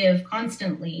we give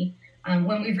constantly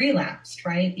when we've relapsed,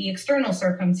 right? The external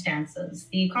circumstances,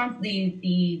 the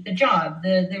job,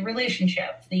 the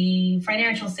relationship, the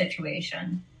financial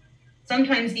situation.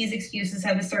 Sometimes these excuses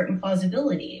have a certain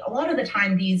plausibility. A lot of the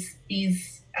time, these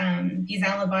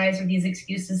alibis or these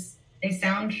excuses, they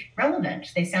sound relevant.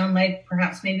 They sound like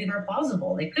perhaps maybe they're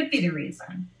plausible. They could be the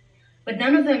reason. But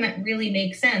none of them really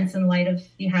make sense in light of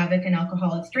the havoc an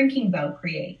alcoholic's drinking bout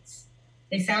creates.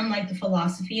 They sound like the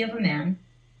philosophy of a man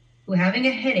who, having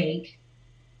a headache,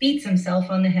 beats himself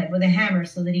on the head with a hammer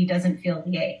so that he doesn't feel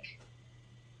the ache.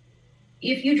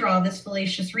 If you draw this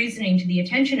fallacious reasoning to the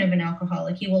attention of an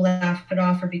alcoholic, he will laugh it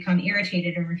off or become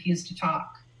irritated and refuse to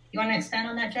talk. You want to expand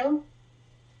on that, Joe?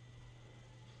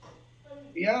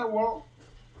 Yeah, well,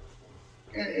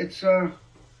 it's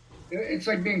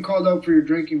like being called out for your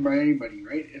drinking by anybody,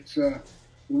 right?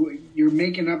 You're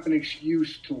making up an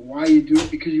excuse to why you do it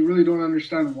because you really don't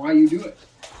understand why you do it.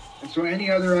 And so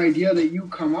any other idea that you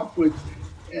come up with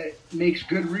makes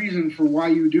good reason for why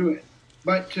you do it.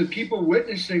 But to people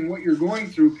witnessing what you're going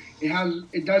through,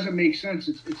 it doesn't make sense.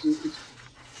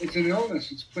 It's an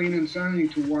illness. It's plain insanity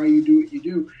to why you do what you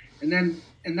do. And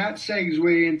that segs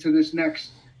way into this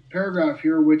next paragraph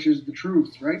here, which is the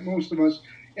truth, right? Most of us,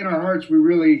 in our hearts, we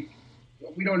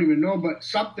don't even know, but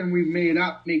something we've made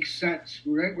up makes sense,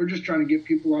 right? We're just trying to get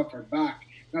people off our back.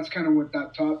 That's kind of what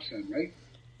that top said, right?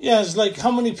 Yeah, it's like how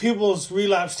many people has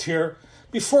relapsed here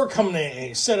before coming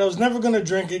to AA, said I was never going to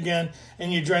drink again,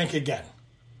 and you drank again.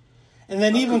 And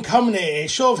then even coming to AA,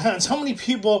 show of hands, how many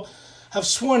people have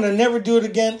sworn to never do it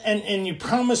again, and you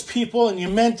promised people and you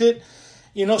meant it,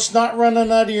 snot running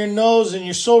out of your nose, and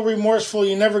you're so remorseful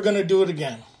you're never going to do it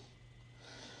again.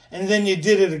 And then you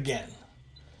did it again.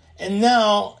 And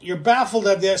now you're baffled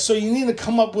at that, so you need to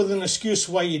come up with an excuse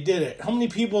why you did it. How many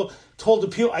people told the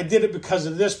people, I did it because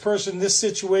of this person, this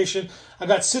situation. I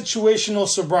got situational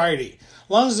sobriety. As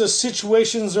long as the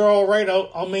situations are all right,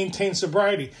 I'll maintain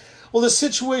sobriety. Well, the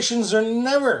situations are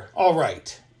never all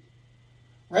right.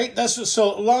 Right? So as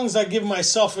long as I give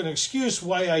myself an excuse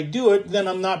why I do it, then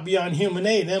I'm not beyond human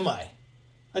aid, am I?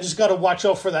 I just got to watch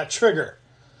out for that trigger.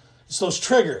 It's those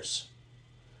triggers.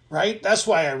 Right? That's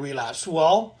why I relapsed.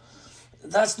 Well,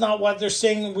 that's not what they're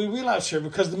saying we relapse here,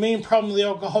 because the main problem of the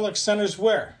alcoholic centers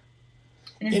where?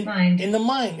 In his mind. In the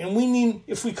mind. And we need,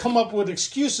 if we come up with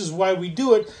excuses why we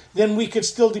do it, then we could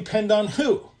still depend on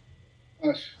who?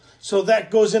 Us. So that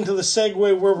goes into the segue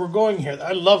where we're going here.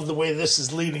 I love the way this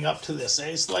is leading up to this.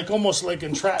 It's like almost like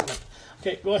entrapment.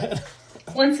 Okay, go ahead.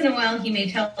 Once in a while, he may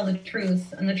tell the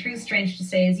truth, and the truth, strange to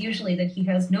say, is usually that he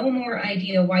has no more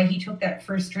idea why he took that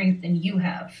first drink than you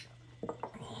have.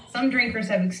 Some drinkers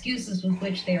have excuses with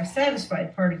which they are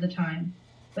satisfied part of the time,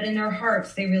 but in their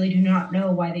hearts, they really do not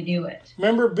know why they do it.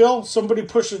 Remember, Bill, somebody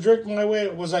pushed a drink my way.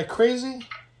 Was I crazy?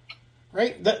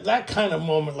 Right? That kind of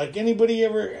moment. Like, anybody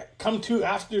ever come to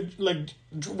after, like,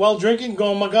 while drinking, go,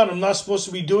 oh my God, I'm not supposed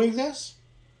to be doing this?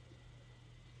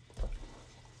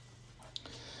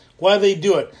 Why they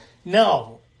do it.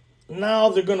 Now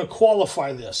they're going to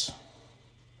qualify this.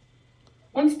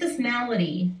 Once this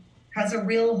malady has a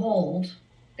real hold,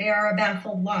 they are a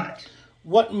baffled lot.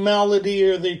 What malady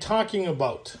are they talking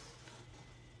about?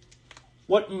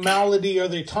 What malady are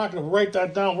they talking about? Write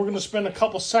that down. We're going to spend a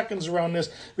couple seconds around this,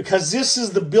 because this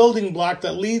is the building block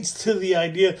that leads to the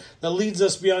idea that leads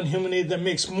us beyond human aid, that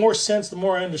makes more sense the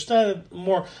more I understand it, the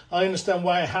more I understand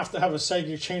why I have to have a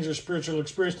psychic change or spiritual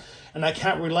experience, and I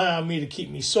can't rely on me to keep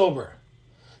me sober.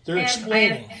 They're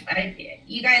explaining.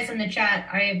 You guys in the chat,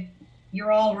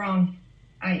 you're all wrong.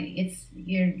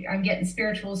 I'm getting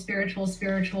spiritual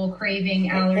craving,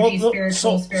 allergy,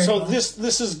 spiritual. So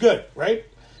this is good, right?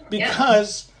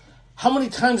 Because how many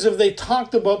times have they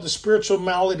talked about the spiritual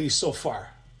malady so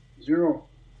far?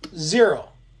 Zero.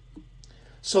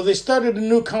 So they started a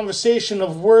new conversation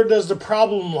of where does the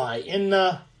problem lie? In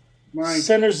the Mind.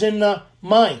 centers in the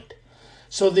mind.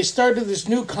 So they started this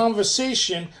new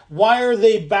conversation. Why are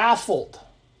they baffled?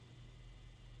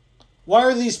 Why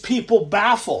are these people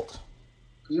baffled?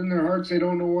 Because in their hearts, they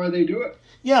don't know why they do it.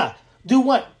 Yeah. Do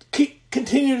what?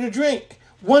 Continue to drink.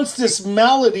 Once this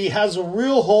malady has a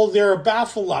real hold, they're a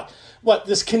baffled lot. What?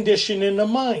 This condition in the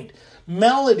mind.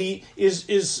 Malady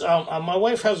is my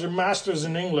wife has her master's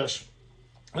in English.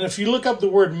 And if you look up the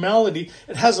word malady,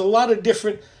 it has a lot of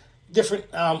different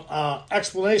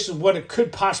explanations of what it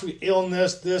could possibly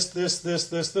illness, this.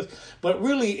 But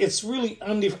really, it's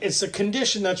a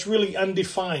condition that's really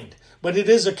undefined. But it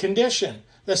is a condition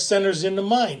that centers in the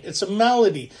mind. It's a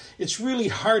malady. It's really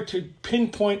hard to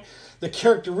pinpoint the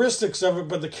characteristics of it,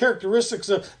 but the characteristics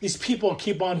of these people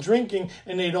keep on drinking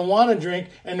and they don't want to drink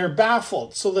and they're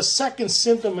baffled. So the second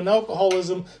symptom in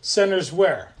alcoholism centers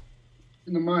where?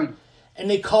 In the mind. And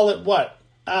they call it what?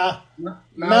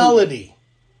 Malady.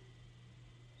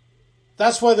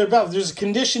 That's why they're baffled. There's a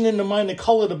condition in the mind, they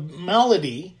call it a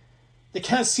malady. They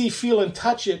can't see, feel, and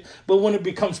touch it, but when it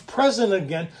becomes present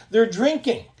again, they're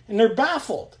drinking and they're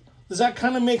baffled. Does that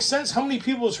kind of make sense? How many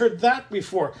people has heard that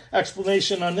before?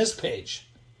 Explanation on this page.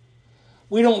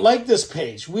 We don't like this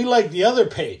page. We like the other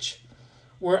page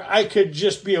where I could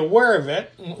just be aware of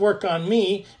it and work on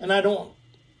me, and I don't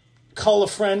call a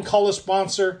friend, call a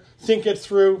sponsor, think it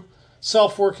through,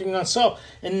 self-working on self.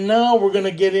 And now we're going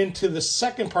to get into the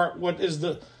second part. What is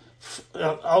the...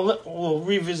 we'll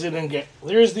revisit and get...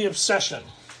 There's the obsession.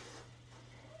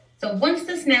 So once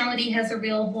this malady has a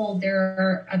real hold, they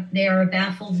are a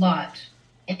baffled lot.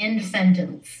 End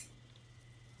sentence.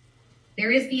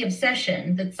 There is the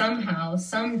obsession that somehow,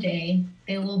 someday,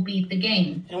 they will beat the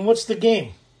game. And what's the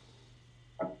game?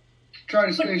 Try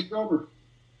to stay sober.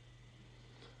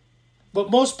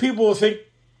 But most people will think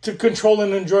to control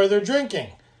and enjoy their drinking.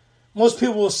 Most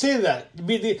people will say that.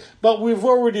 But we've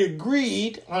already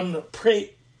agreed on the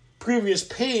previous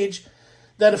page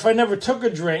that if I never took a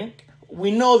drink, we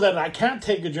know that I can't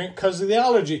take a drink because of the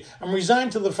allergy. I'm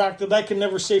resigned to the fact that I can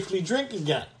never safely drink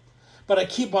again. But I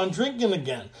keep on drinking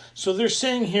again. So they're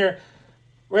saying here,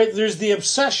 right, there's the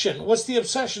obsession. What's the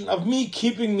obsession? Of me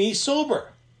keeping me sober.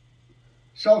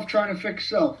 Self trying to fix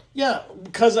self. Yeah,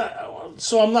 because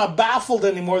so I'm not baffled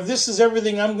anymore. This is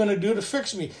everything I'm going to do to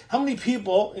fix me. How many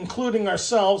people, including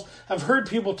ourselves, have heard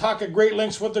people talk at great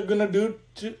lengths what they're going to do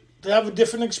to have a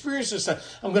different experience this time?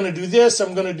 I'm going to do this,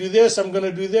 I'm going to do this, I'm going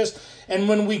to do this. And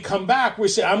when we come back, we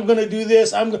say, I'm going to do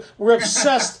this. We're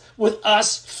obsessed with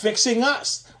us fixing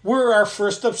us. We're our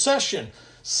first obsession.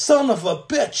 Son of a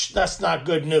bitch, that's not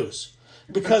good news.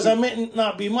 Because I may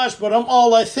not be much, but I'm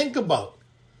all I think about.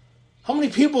 How many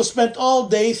people spent all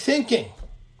day thinking?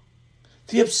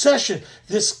 The obsession,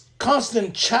 this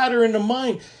constant chatter in the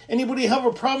mind. Anybody have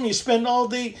a problem? You spend all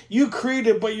day, you create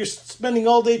it, but you're spending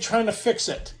all day trying to fix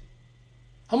it.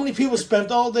 How many people spent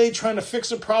all day trying to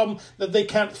fix a problem that they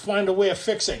can't find a way of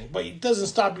fixing? But it doesn't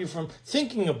stop you from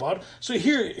thinking about it. So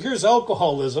here's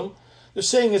alcoholism. They're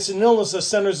saying it's an illness that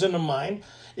centers in the mind.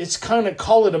 It's kind of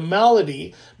call it a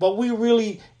malady, but we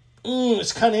really,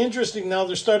 it's kind of interesting now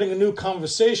they're starting a new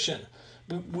conversation.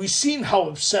 We've seen how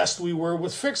obsessed we were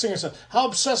with fixing ourselves. How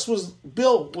obsessed was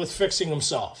Bill with fixing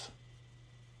himself?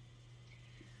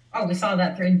 Oh, we saw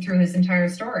that through his entire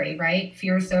story, right?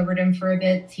 Fear sobered him for a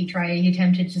bit. He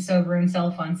attempted to sober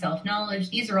himself on self-knowledge.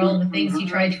 These are all the things he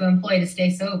tried to employ to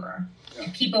stay sober, to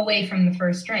keep away from the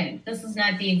first drink. This is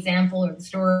not the example or the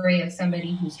story of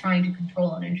somebody who's trying to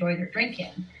control and enjoy their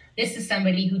drinking. This is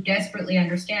somebody who desperately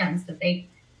understands that they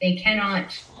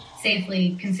cannot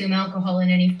safely consume alcohol in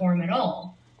any form at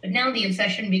all. But now the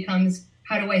obsession becomes,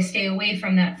 how do I stay away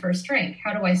from that first drink?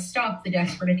 How do I stop the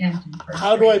desperate attempt in the first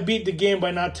How drink? do I beat the game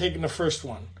by not taking the first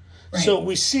one? Right. So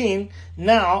we've seen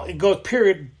now, it goes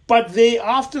period, but they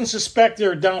often suspect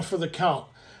they're down for the count.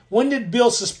 When did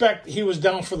Bill suspect he was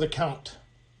down for the count?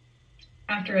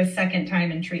 After a second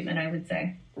time in treatment, I would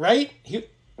say. Right?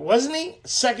 Wasn't he?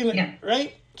 Second, Yeah.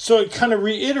 right? So it kind of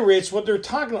reiterates what they're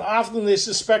talking about. Often they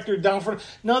suspect they're down for.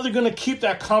 Now they're going to keep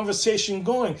that conversation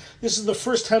going. This is the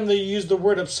first time they use the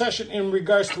word obsession in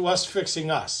regards to us fixing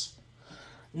us.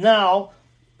 Now,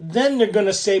 then they're going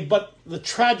to say, but the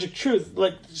tragic truth,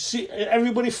 like, see,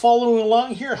 everybody following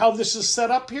along here, how this is set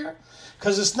up here?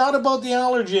 Because it's not about the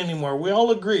allergy anymore. We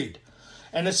all agreed.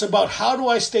 And it's about how do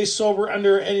I stay sober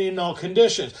under any and all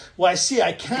conditions. Well,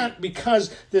 I can't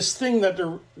because this thing that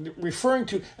they're referring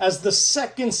to as the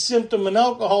second symptom in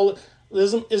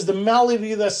alcoholism is the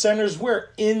malady that centers where?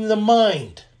 In the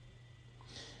mind.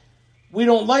 We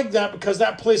don't like that because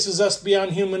that places us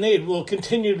beyond human aid. We'll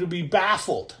continue to be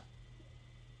baffled.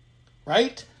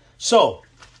 Right? So,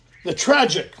 the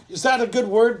tragic. Is that a good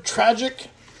word? Tragic?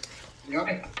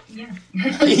 Yep. Yeah.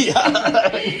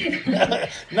 Yeah.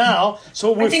 Now,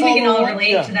 so we're I think we can all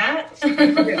relate to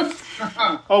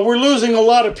that. Oh, we're losing a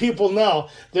lot of people now.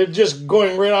 They're just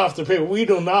going right off the paper. We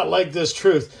do not like this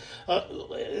truth.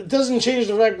 It doesn't change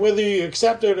the fact whether you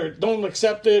accept it or don't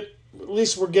accept it. At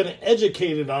least we're getting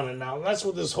educated on it now. That's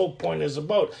what this whole point is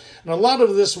about. And a lot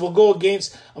of this will go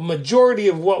against a majority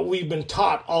of what we've been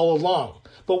taught all along.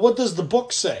 But what does the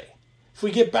book say? If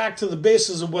we get back to the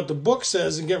basis of what the book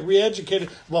says and get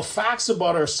re-educated about facts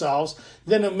about ourselves,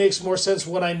 then it makes more sense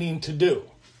what I need to do.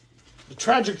 The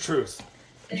tragic truth.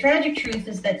 The tragic truth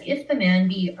is that if the man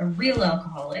be a real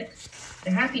alcoholic,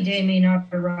 the happy day may not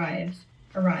arrive.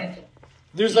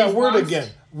 There's He that is word lost. again.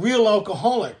 Real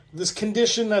alcoholic. This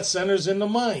condition that centers in the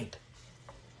mind.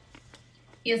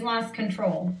 He has lost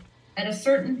control. At a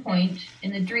certain point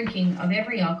in the drinking of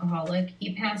every alcoholic,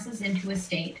 he passes into a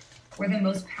state where the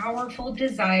most powerful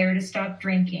desire to stop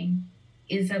drinking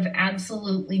is of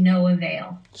absolutely no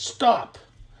avail. Stop.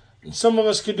 And some of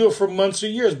us could do it for months or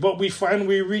years, but we find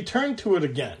we return to it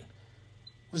again.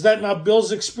 Was that not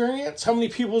Bill's experience? How many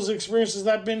people's experience has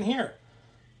that been here?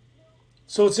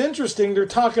 So it's interesting, they're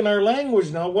talking our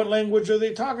language now. What language are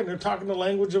they talking? They're talking the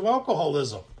language of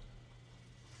alcoholism.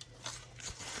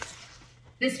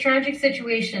 This tragic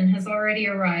situation has already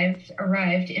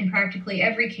arrived in practically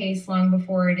every case long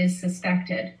before it is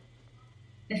suspected.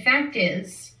 The fact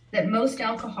is that most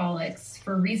alcoholics,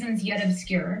 for reasons yet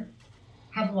obscure,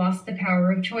 have lost the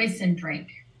power of choice in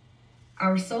drink.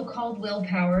 Our so-called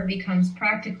willpower becomes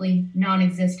practically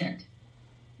non-existent.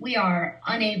 We are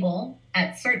unable,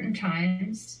 at certain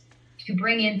times, to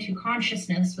bring into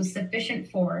consciousness with sufficient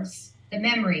force the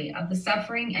memory of the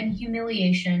suffering and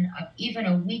humiliation of even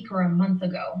a week or a month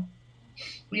ago.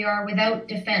 We are without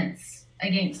defense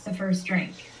against the first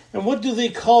drink. And what do they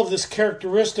call this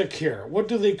characteristic here? What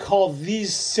do they call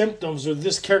these symptoms or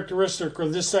this characteristic or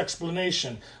this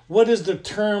explanation? What is the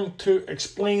term to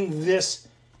explain this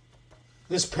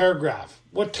paragraph?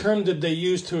 What term did they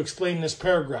use to explain this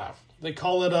paragraph? They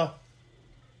call it a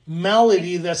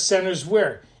malady that centers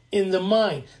where? In the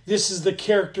mind. This is the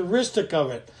characteristic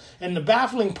of it. And the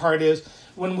baffling part is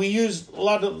when we use, a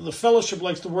lot of the fellowship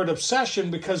likes the word obsession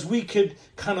because we could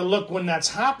kind of look when that's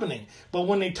happening. But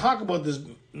when they talk about this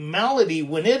malady,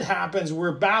 when it happens,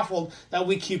 we're baffled that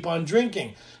we keep on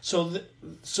drinking. So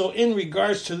in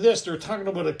regards to this, they're talking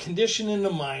about a condition in the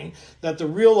mind that the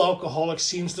real alcoholic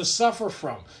seems to suffer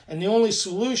from. And the only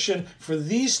solution for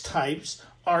these types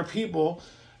are people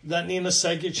that need a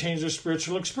psychic change or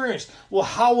spiritual experience. Well,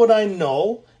 how would I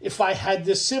know if I had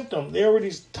this symptom? They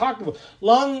already talked about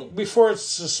long before it's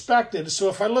suspected. So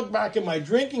if I look back at my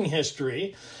drinking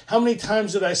history, how many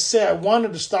times did I say I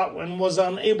wanted to stop and was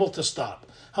unable to stop?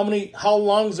 How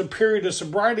long's a period of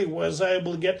sobriety was I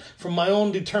able to get from my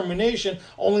own determination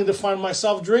only to find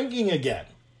myself drinking again?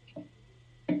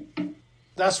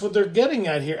 That's what they're getting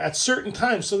at here at certain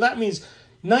times. So that means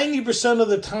 90% of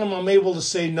the time I'm able to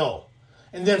say no.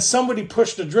 and then somebody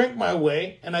pushed a drink my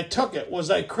way and I took it. Was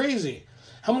I crazy?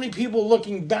 How many people,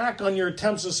 looking back on your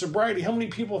attempts of sobriety, how many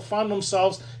people found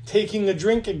themselves taking a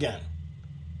drink again?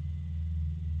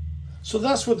 So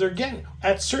that's what they're getting.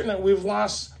 At certain, we've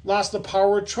lost the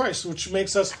power of choice, which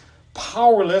makes us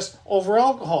powerless over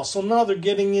alcohol. So now they're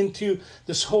getting into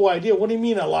this whole idea. What do you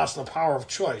mean I lost the power of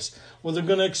choice? Well, they're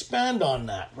going to expand on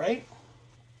that, right?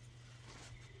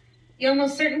 The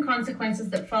almost certain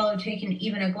consequences that follow taking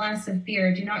even a glass of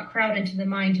beer do not crowd into the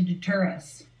mind to deter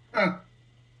us. Huh.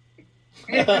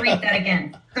 I have to read that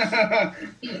again.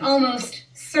 The almost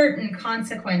certain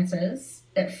consequences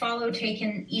that follow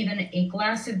taking even a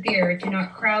glass of beer do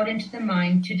not crowd into the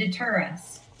mind to deter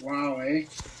us. Wow, eh?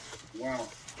 Wow.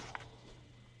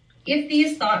 If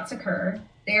these thoughts occur,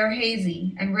 they are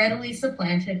hazy and readily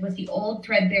supplanted with the old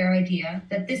threadbare idea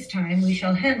that this time we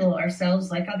shall handle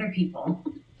ourselves like other people.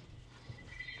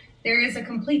 There is a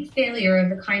complete failure of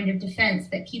the kind of defense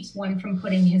that keeps one from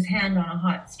putting his hand on a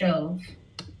hot stove.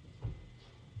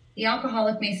 The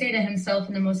alcoholic may say to himself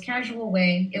in the most casual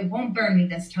way, "It won't burn me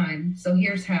this time, so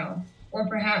here's how." Or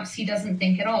perhaps he doesn't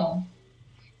think at all.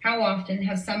 How often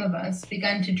have some of us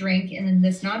begun to drink in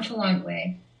this nonchalant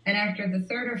way, and after the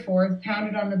third or fourth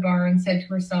pounded on the bar and said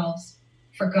to ourselves,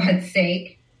 "For God's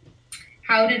sake,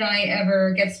 how did I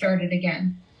ever get started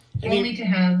again?" Only to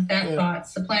have that thought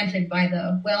supplanted by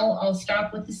the, "Well, I'll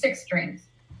stop with the sixth drink,"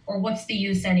 or "What's the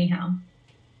use anyhow?"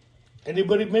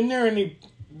 Anybody been there? Any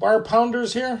bar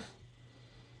pounders here?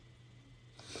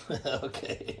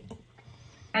 Okay.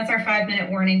 That's our 5-minute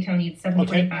warning, Tony. It's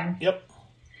 7:25. Okay. Yep.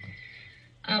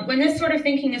 When this sort of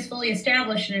thinking is fully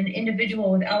established in an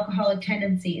individual with alcoholic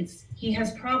tendencies, he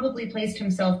has probably placed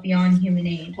himself beyond human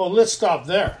aid. Well, let's stop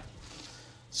there.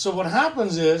 So what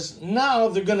happens is now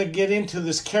they're going to get into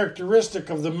this characteristic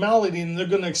of the malady, and they're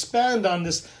going to expand on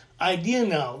this idea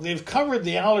now. They've covered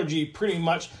the allergy pretty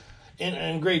much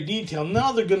in great detail.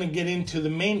 Now they're going to get into the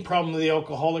main problem of the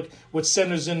alcoholic, which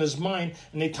centers in his mind,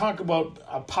 and they talk about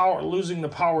losing the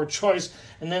power of choice,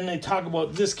 and then they talk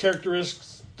about this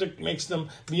characteristic makes them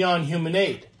beyond human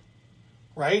aid,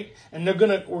 right? And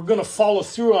we're gonna follow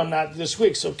through on that this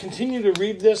week. So continue to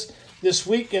read this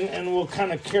week, and we'll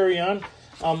kind of carry on.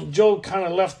 Joe kind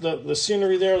of left the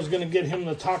scenery there. I was going to get him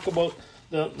to talk about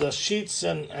the sheets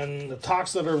and the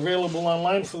talks that are available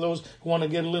online for those who want to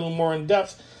get a little more in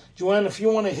depth. Joanne, if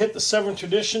you want to hit the seventh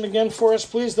tradition again for us,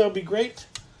 please, that would be great.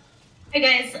 Hey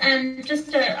guys,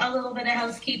 just a little bit of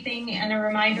housekeeping and a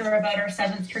reminder about our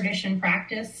seventh tradition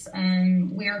practice.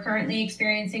 We are currently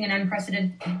experiencing an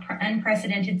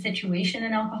unprecedented situation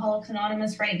in Alcoholics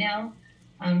Anonymous right now.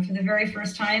 For the very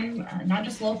first time, not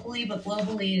just locally, but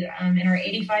globally, in our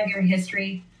 85-year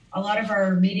history, a lot of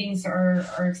our meetings are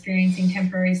experiencing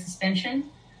temporary suspension,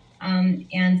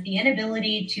 and the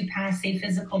inability to pass a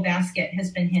physical basket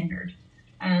has been hindered.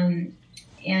 Many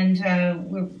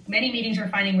meetings are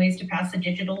finding ways to pass a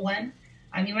digital one.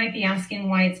 You might be asking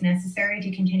why it's necessary to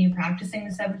continue practicing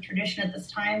the seventh tradition at this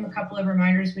time. A couple of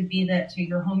reminders would be that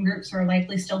your home groups are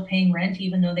likely still paying rent,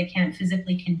 even though they can't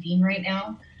physically convene right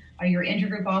now. Your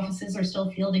intergroup offices are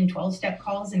still fielding 12-step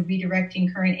calls and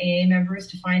redirecting current AA members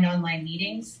to find online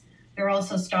meetings. They're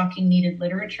also stocking needed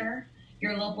literature.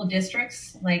 Your local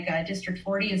districts, like District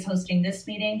 40 is hosting this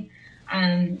meeting,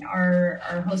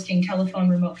 are hosting telephone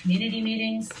remote community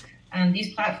meetings.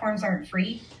 These platforms aren't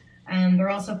free. They're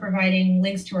also providing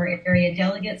links to our area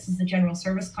delegates as the General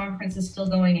Service Conference is still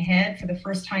going ahead. For the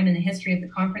first time in the history of the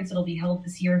conference, it'll be held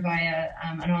this year via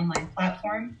an online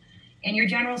platform. And your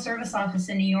General Service Office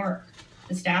in New York,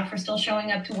 the staff are still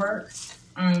showing up to work.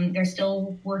 They're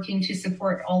still working to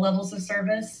support all levels of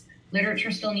service.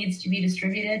 Literature still needs to be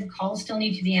distributed. Calls still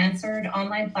need to be answered.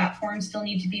 Online platforms still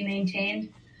need to be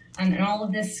maintained. And all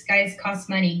of this, guys, costs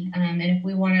money. And if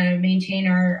we want to maintain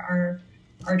our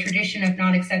tradition of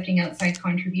not accepting outside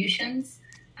contributions,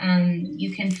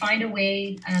 you can find a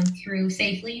way through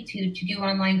safely to do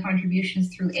online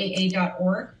contributions through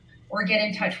aa.org, or get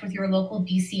in touch with your local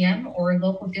DCM or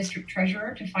local district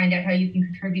treasurer to find out how you can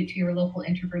contribute to your local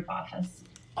intergroup office.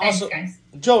 Thanks, guys.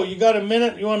 Joe, you got a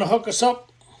minute? You want to hook us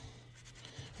up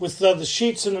with the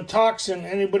sheets and the talks, and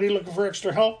anybody looking for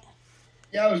extra help?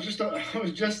 Yeah, I was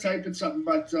just typing something,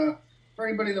 but for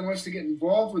anybody that wants to get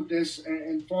involved with this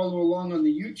and follow along on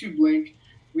the YouTube link,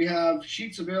 we have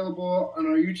sheets available on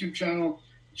our YouTube channel.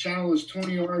 The channel is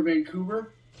Tony.R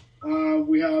Vancouver.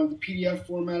 We have the PDF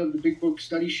format of the Big Book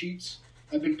study sheets.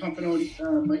 I've been pumping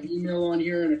out my email on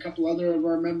here, and a couple other of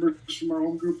our members from our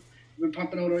home group have been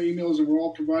pumping out our emails, and we're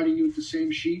all providing you with the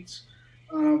same sheets.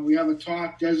 We have a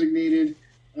talk designated.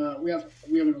 We have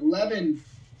an 11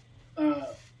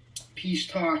 piece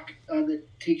talk that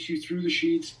takes you through the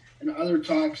sheets. and other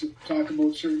talk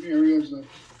about certain areas of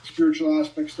spiritual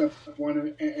aspects, step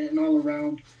one, and all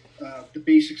around the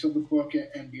basics of the book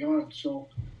and beyond. So,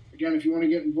 again, if you want to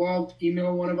get involved,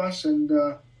 email one of us, and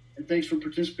thanks for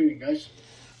participating, guys.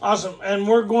 Awesome. And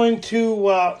we're going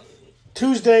to,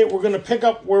 Tuesday, we're going to pick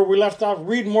up where we left off,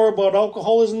 read more about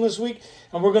alcoholism this week,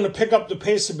 and we're going to pick up the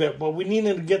pace a bit. But we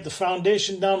needed to get the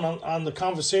foundation down on the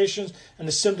conversations and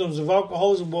the symptoms of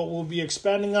alcoholism, what we'll be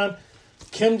expanding on.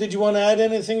 Kim, did you want to add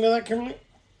anything to that, Kimberly?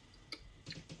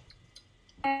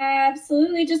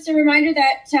 Absolutely. Just a reminder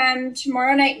that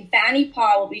tomorrow night, Vanny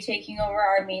Paw will be taking over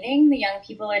our meeting. The young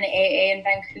people in AA in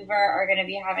Vancouver are going to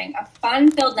be having a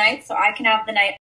fun-filled night, so I can have the night